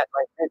knowing that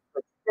like this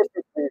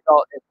specific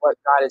result is what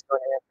God is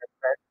going to answer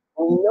prayer.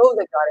 And we know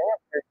that God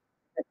answers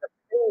because the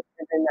faith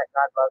is in that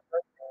God loves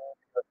us and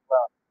answers as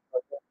well. So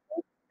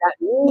that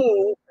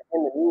means,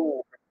 again, the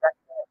meaning, the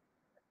perspective,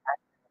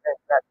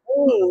 that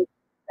means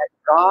that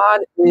God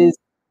is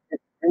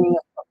bringing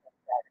us something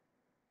better.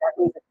 That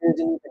means that there's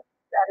an even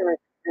better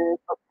experience,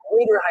 a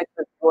greater height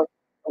of joy,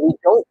 and we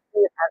don't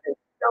see it as a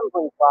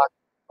stumbling block,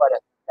 but a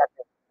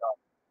stepping stone,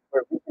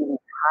 where we can be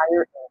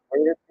higher and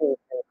greater things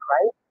in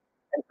Christ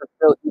and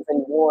fulfill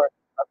even more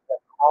of the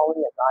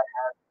calling that God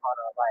has on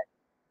our life.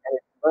 And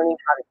it's learning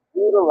how to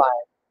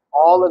utilize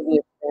all of the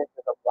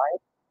experiences of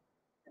life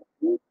to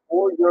be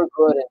for your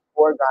good and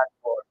for God's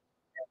glory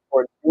and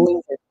for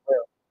doing His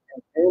will. And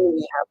then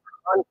we have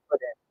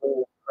confidence when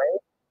we pray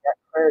that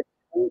prayer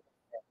changes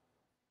things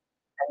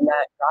and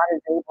that God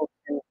is able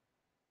to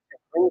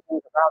bring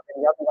things about that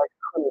He otherwise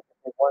couldn't if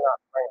we were not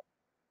praying.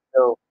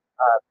 So,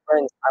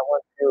 friends, I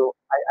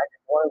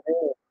just want to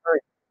really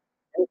encourage you.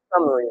 In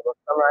summary, we'll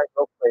summarize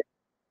real quick.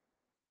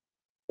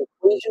 The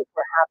equation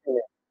for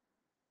happiness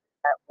is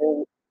that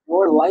when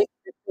your life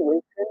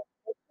situation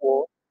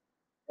equals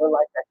your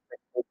life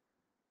expectation,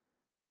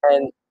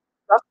 and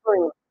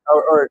suffering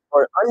or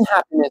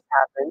unhappiness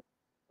happens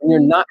when you're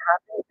not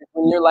happy, is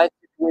when your life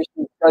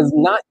situation does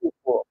not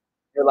equal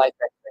your life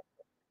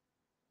expectation.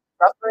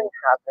 Suffering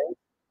happens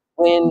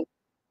when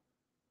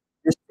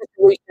your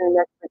situation and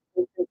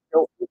expectations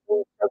don't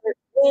equal each other,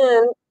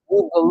 and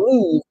you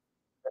believe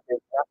that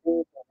there's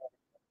nothing you can do.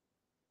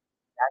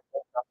 That's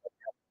when suffering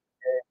happens.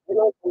 And if you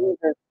don't believe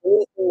there's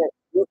anything that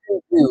you can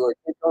do or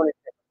take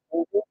ownership of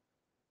changing,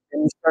 then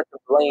you start to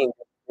blame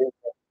the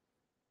situation.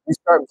 You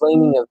start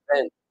blaming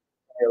events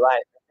in your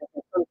life. And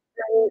thinking some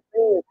strange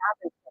thing has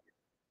happened to you.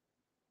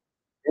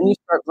 Then you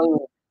start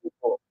blaming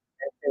people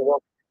and say, well,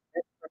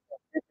 this person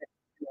did this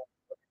to me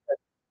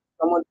because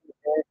someone who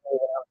married me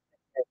when I was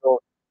 6 years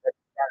old, that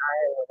I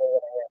am the way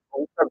that I am. And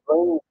we start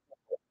blaming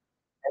people.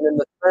 And then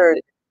the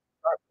third is you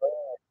start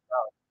blaming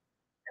yourself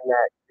and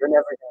that you're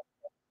never going to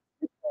change.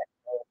 You can't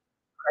change.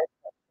 Christ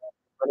can't change.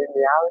 But in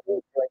reality,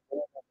 your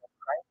identity in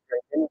Christ, your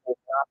identity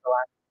is not the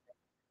last thing.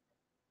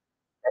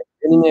 That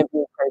any man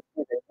being Christ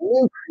is a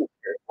new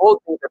creature.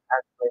 Old things are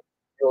passed away.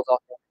 Behold,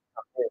 all things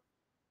become new.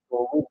 So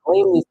when we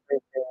blame these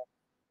three things,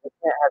 we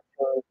can't have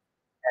change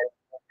and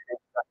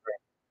increase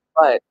suffering.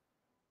 But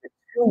the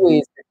two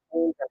ways to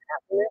change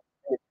unhappiness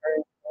and to turn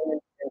pain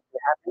into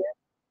happiness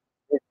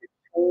is to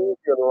change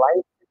your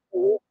life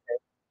situation,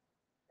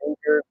 change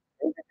your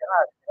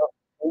job,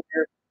 change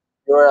your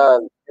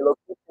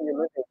location you're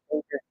living,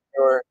 change your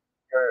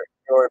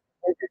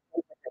behavior,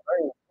 change what you're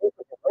learning, change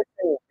what you're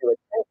listening to,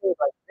 like things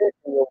like this,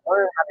 and you'll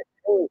learn how to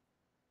change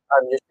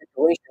your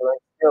situation,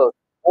 learn skills.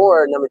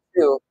 Or number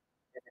two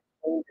is to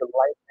change your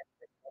life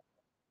expectations.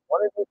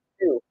 One of these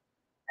two,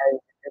 and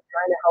if you're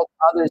trying to help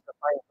others to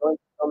find joy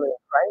and fulfillment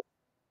in Christ,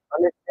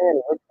 understand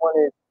which one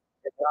is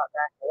not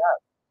backing up,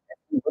 and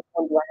see which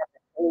one do I have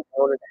to change in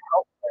order to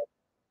help them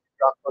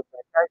draw closer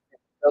to Christ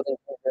and building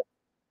Jesus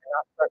and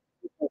not start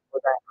seeking for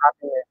that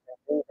happiness and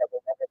things that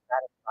will never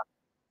satisfy.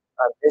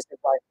 This is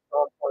why it's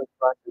so important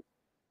for us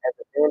as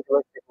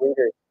evangelistic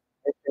leaders,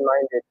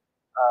 mission-minded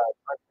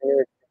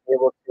entrepreneurs to be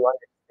able to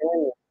understand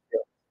these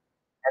skills.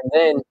 And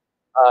then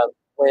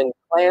when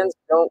plans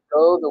don't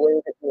go the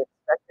way that we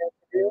expect them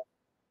to do,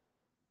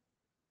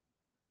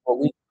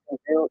 what we can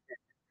do is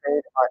to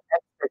trade our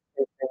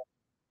expectations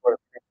for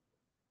appreciation.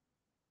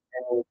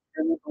 And we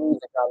truly believe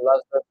that God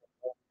loves us and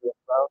wants to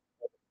as well.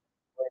 So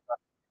it's not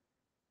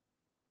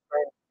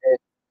friends, if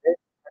this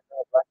has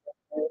been a blessing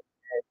to you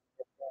and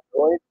if you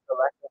enjoyed the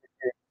lesson that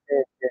you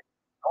experienced here,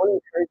 I want to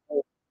encourage you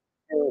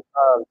to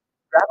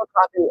grab a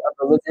copy of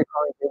the Live Your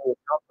Calling Daily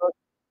account book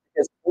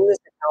because in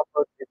this account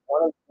book is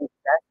one of the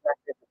best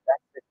methods, the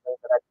best systems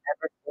that I've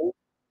ever seen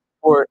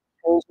for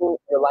changing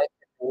your life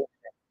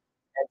situation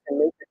and to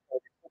make the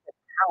change, to take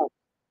account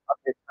of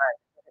your time,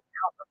 to take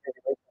account of your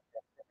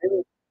relationship, to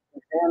really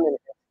examine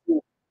and see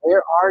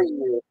where are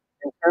you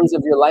in terms of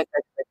your life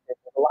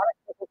expectations. A lot of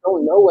people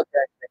don't know what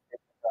their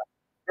expectations are.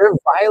 They're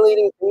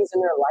violating things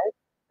in their life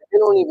that they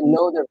don't even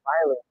know they're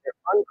violating.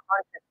 They're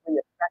unconsciously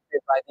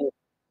affected by these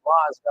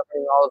laws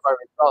governing all of our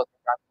results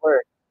in God's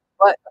word.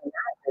 But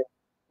imagine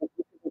if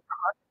you could be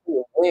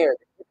consciously aware,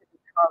 that you could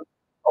become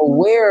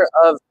aware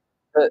of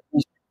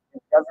these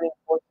governing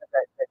forces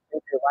that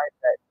shape your life,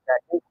 that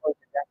influence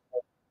your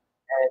destiny,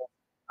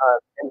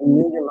 and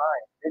renew your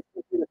mind. This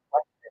gives you the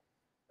question,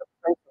 the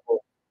principle,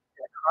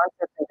 to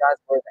God's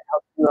word that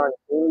helps you on a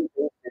daily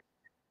basis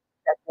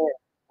check in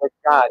with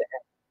God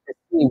and to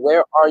see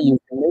where are you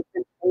to make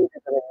the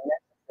changes that are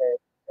necessary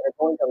that are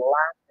going to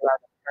last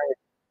throughout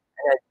eternity.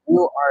 And as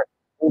you are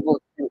able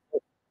to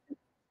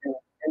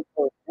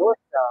influence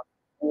yourself,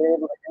 you're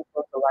able to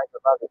influence the lives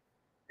of others.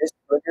 This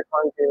Live Your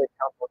Calling Daily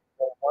Council has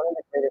been one of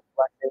the greatest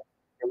blessings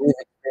that we've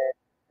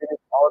experienced.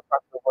 Students all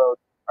across the world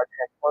are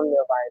transforming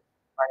their lives,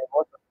 finding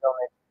more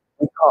fulfillment.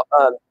 We call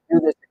do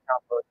this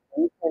account book.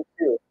 You can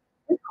too.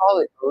 We call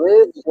it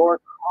Live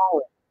Your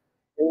Calling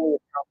Daily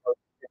Account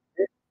Book.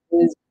 This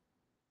is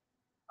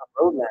a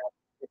roadmap.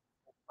 It's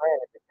a plan.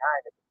 It's a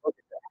guide. It's a book.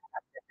 It's a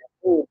hack. It's a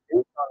tool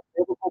based on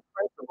biblical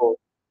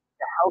principles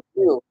to help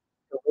you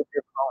to live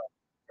your calling,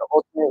 to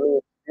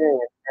ultimately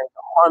experience and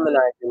to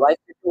harmonize your life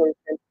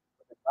situation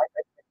with the life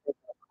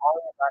expectation, the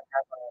calling that God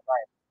has on your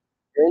life.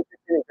 If you're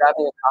interested in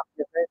grabbing a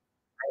copy of it,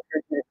 I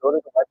encourage you to go to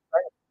the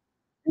website,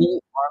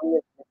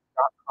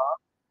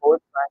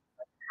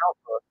 thearmyofjesus.com/account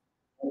book,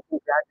 and you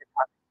can grab your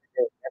copy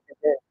today. And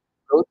again,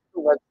 go to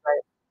the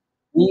website,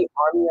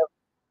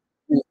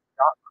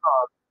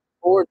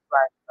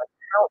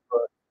 thearmyofjesus.com/account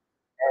book,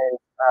 and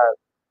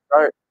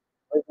start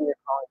living your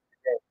calling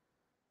today.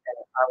 And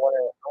I want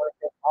to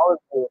thank all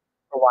of you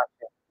for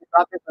watching. If you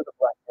thought this was a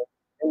blessing,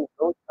 then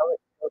go tell it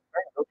to a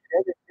friend. Go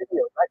share this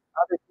video. Let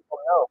other people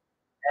know.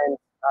 And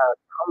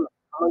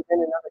come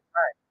again another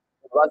time.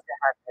 We'd love to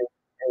have you.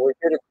 And we're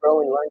here to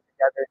grow and learn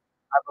together.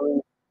 I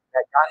believe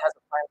that God has a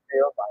plan for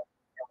your life.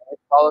 And when you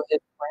follow His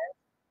plan,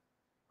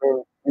 when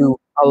you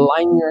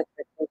align your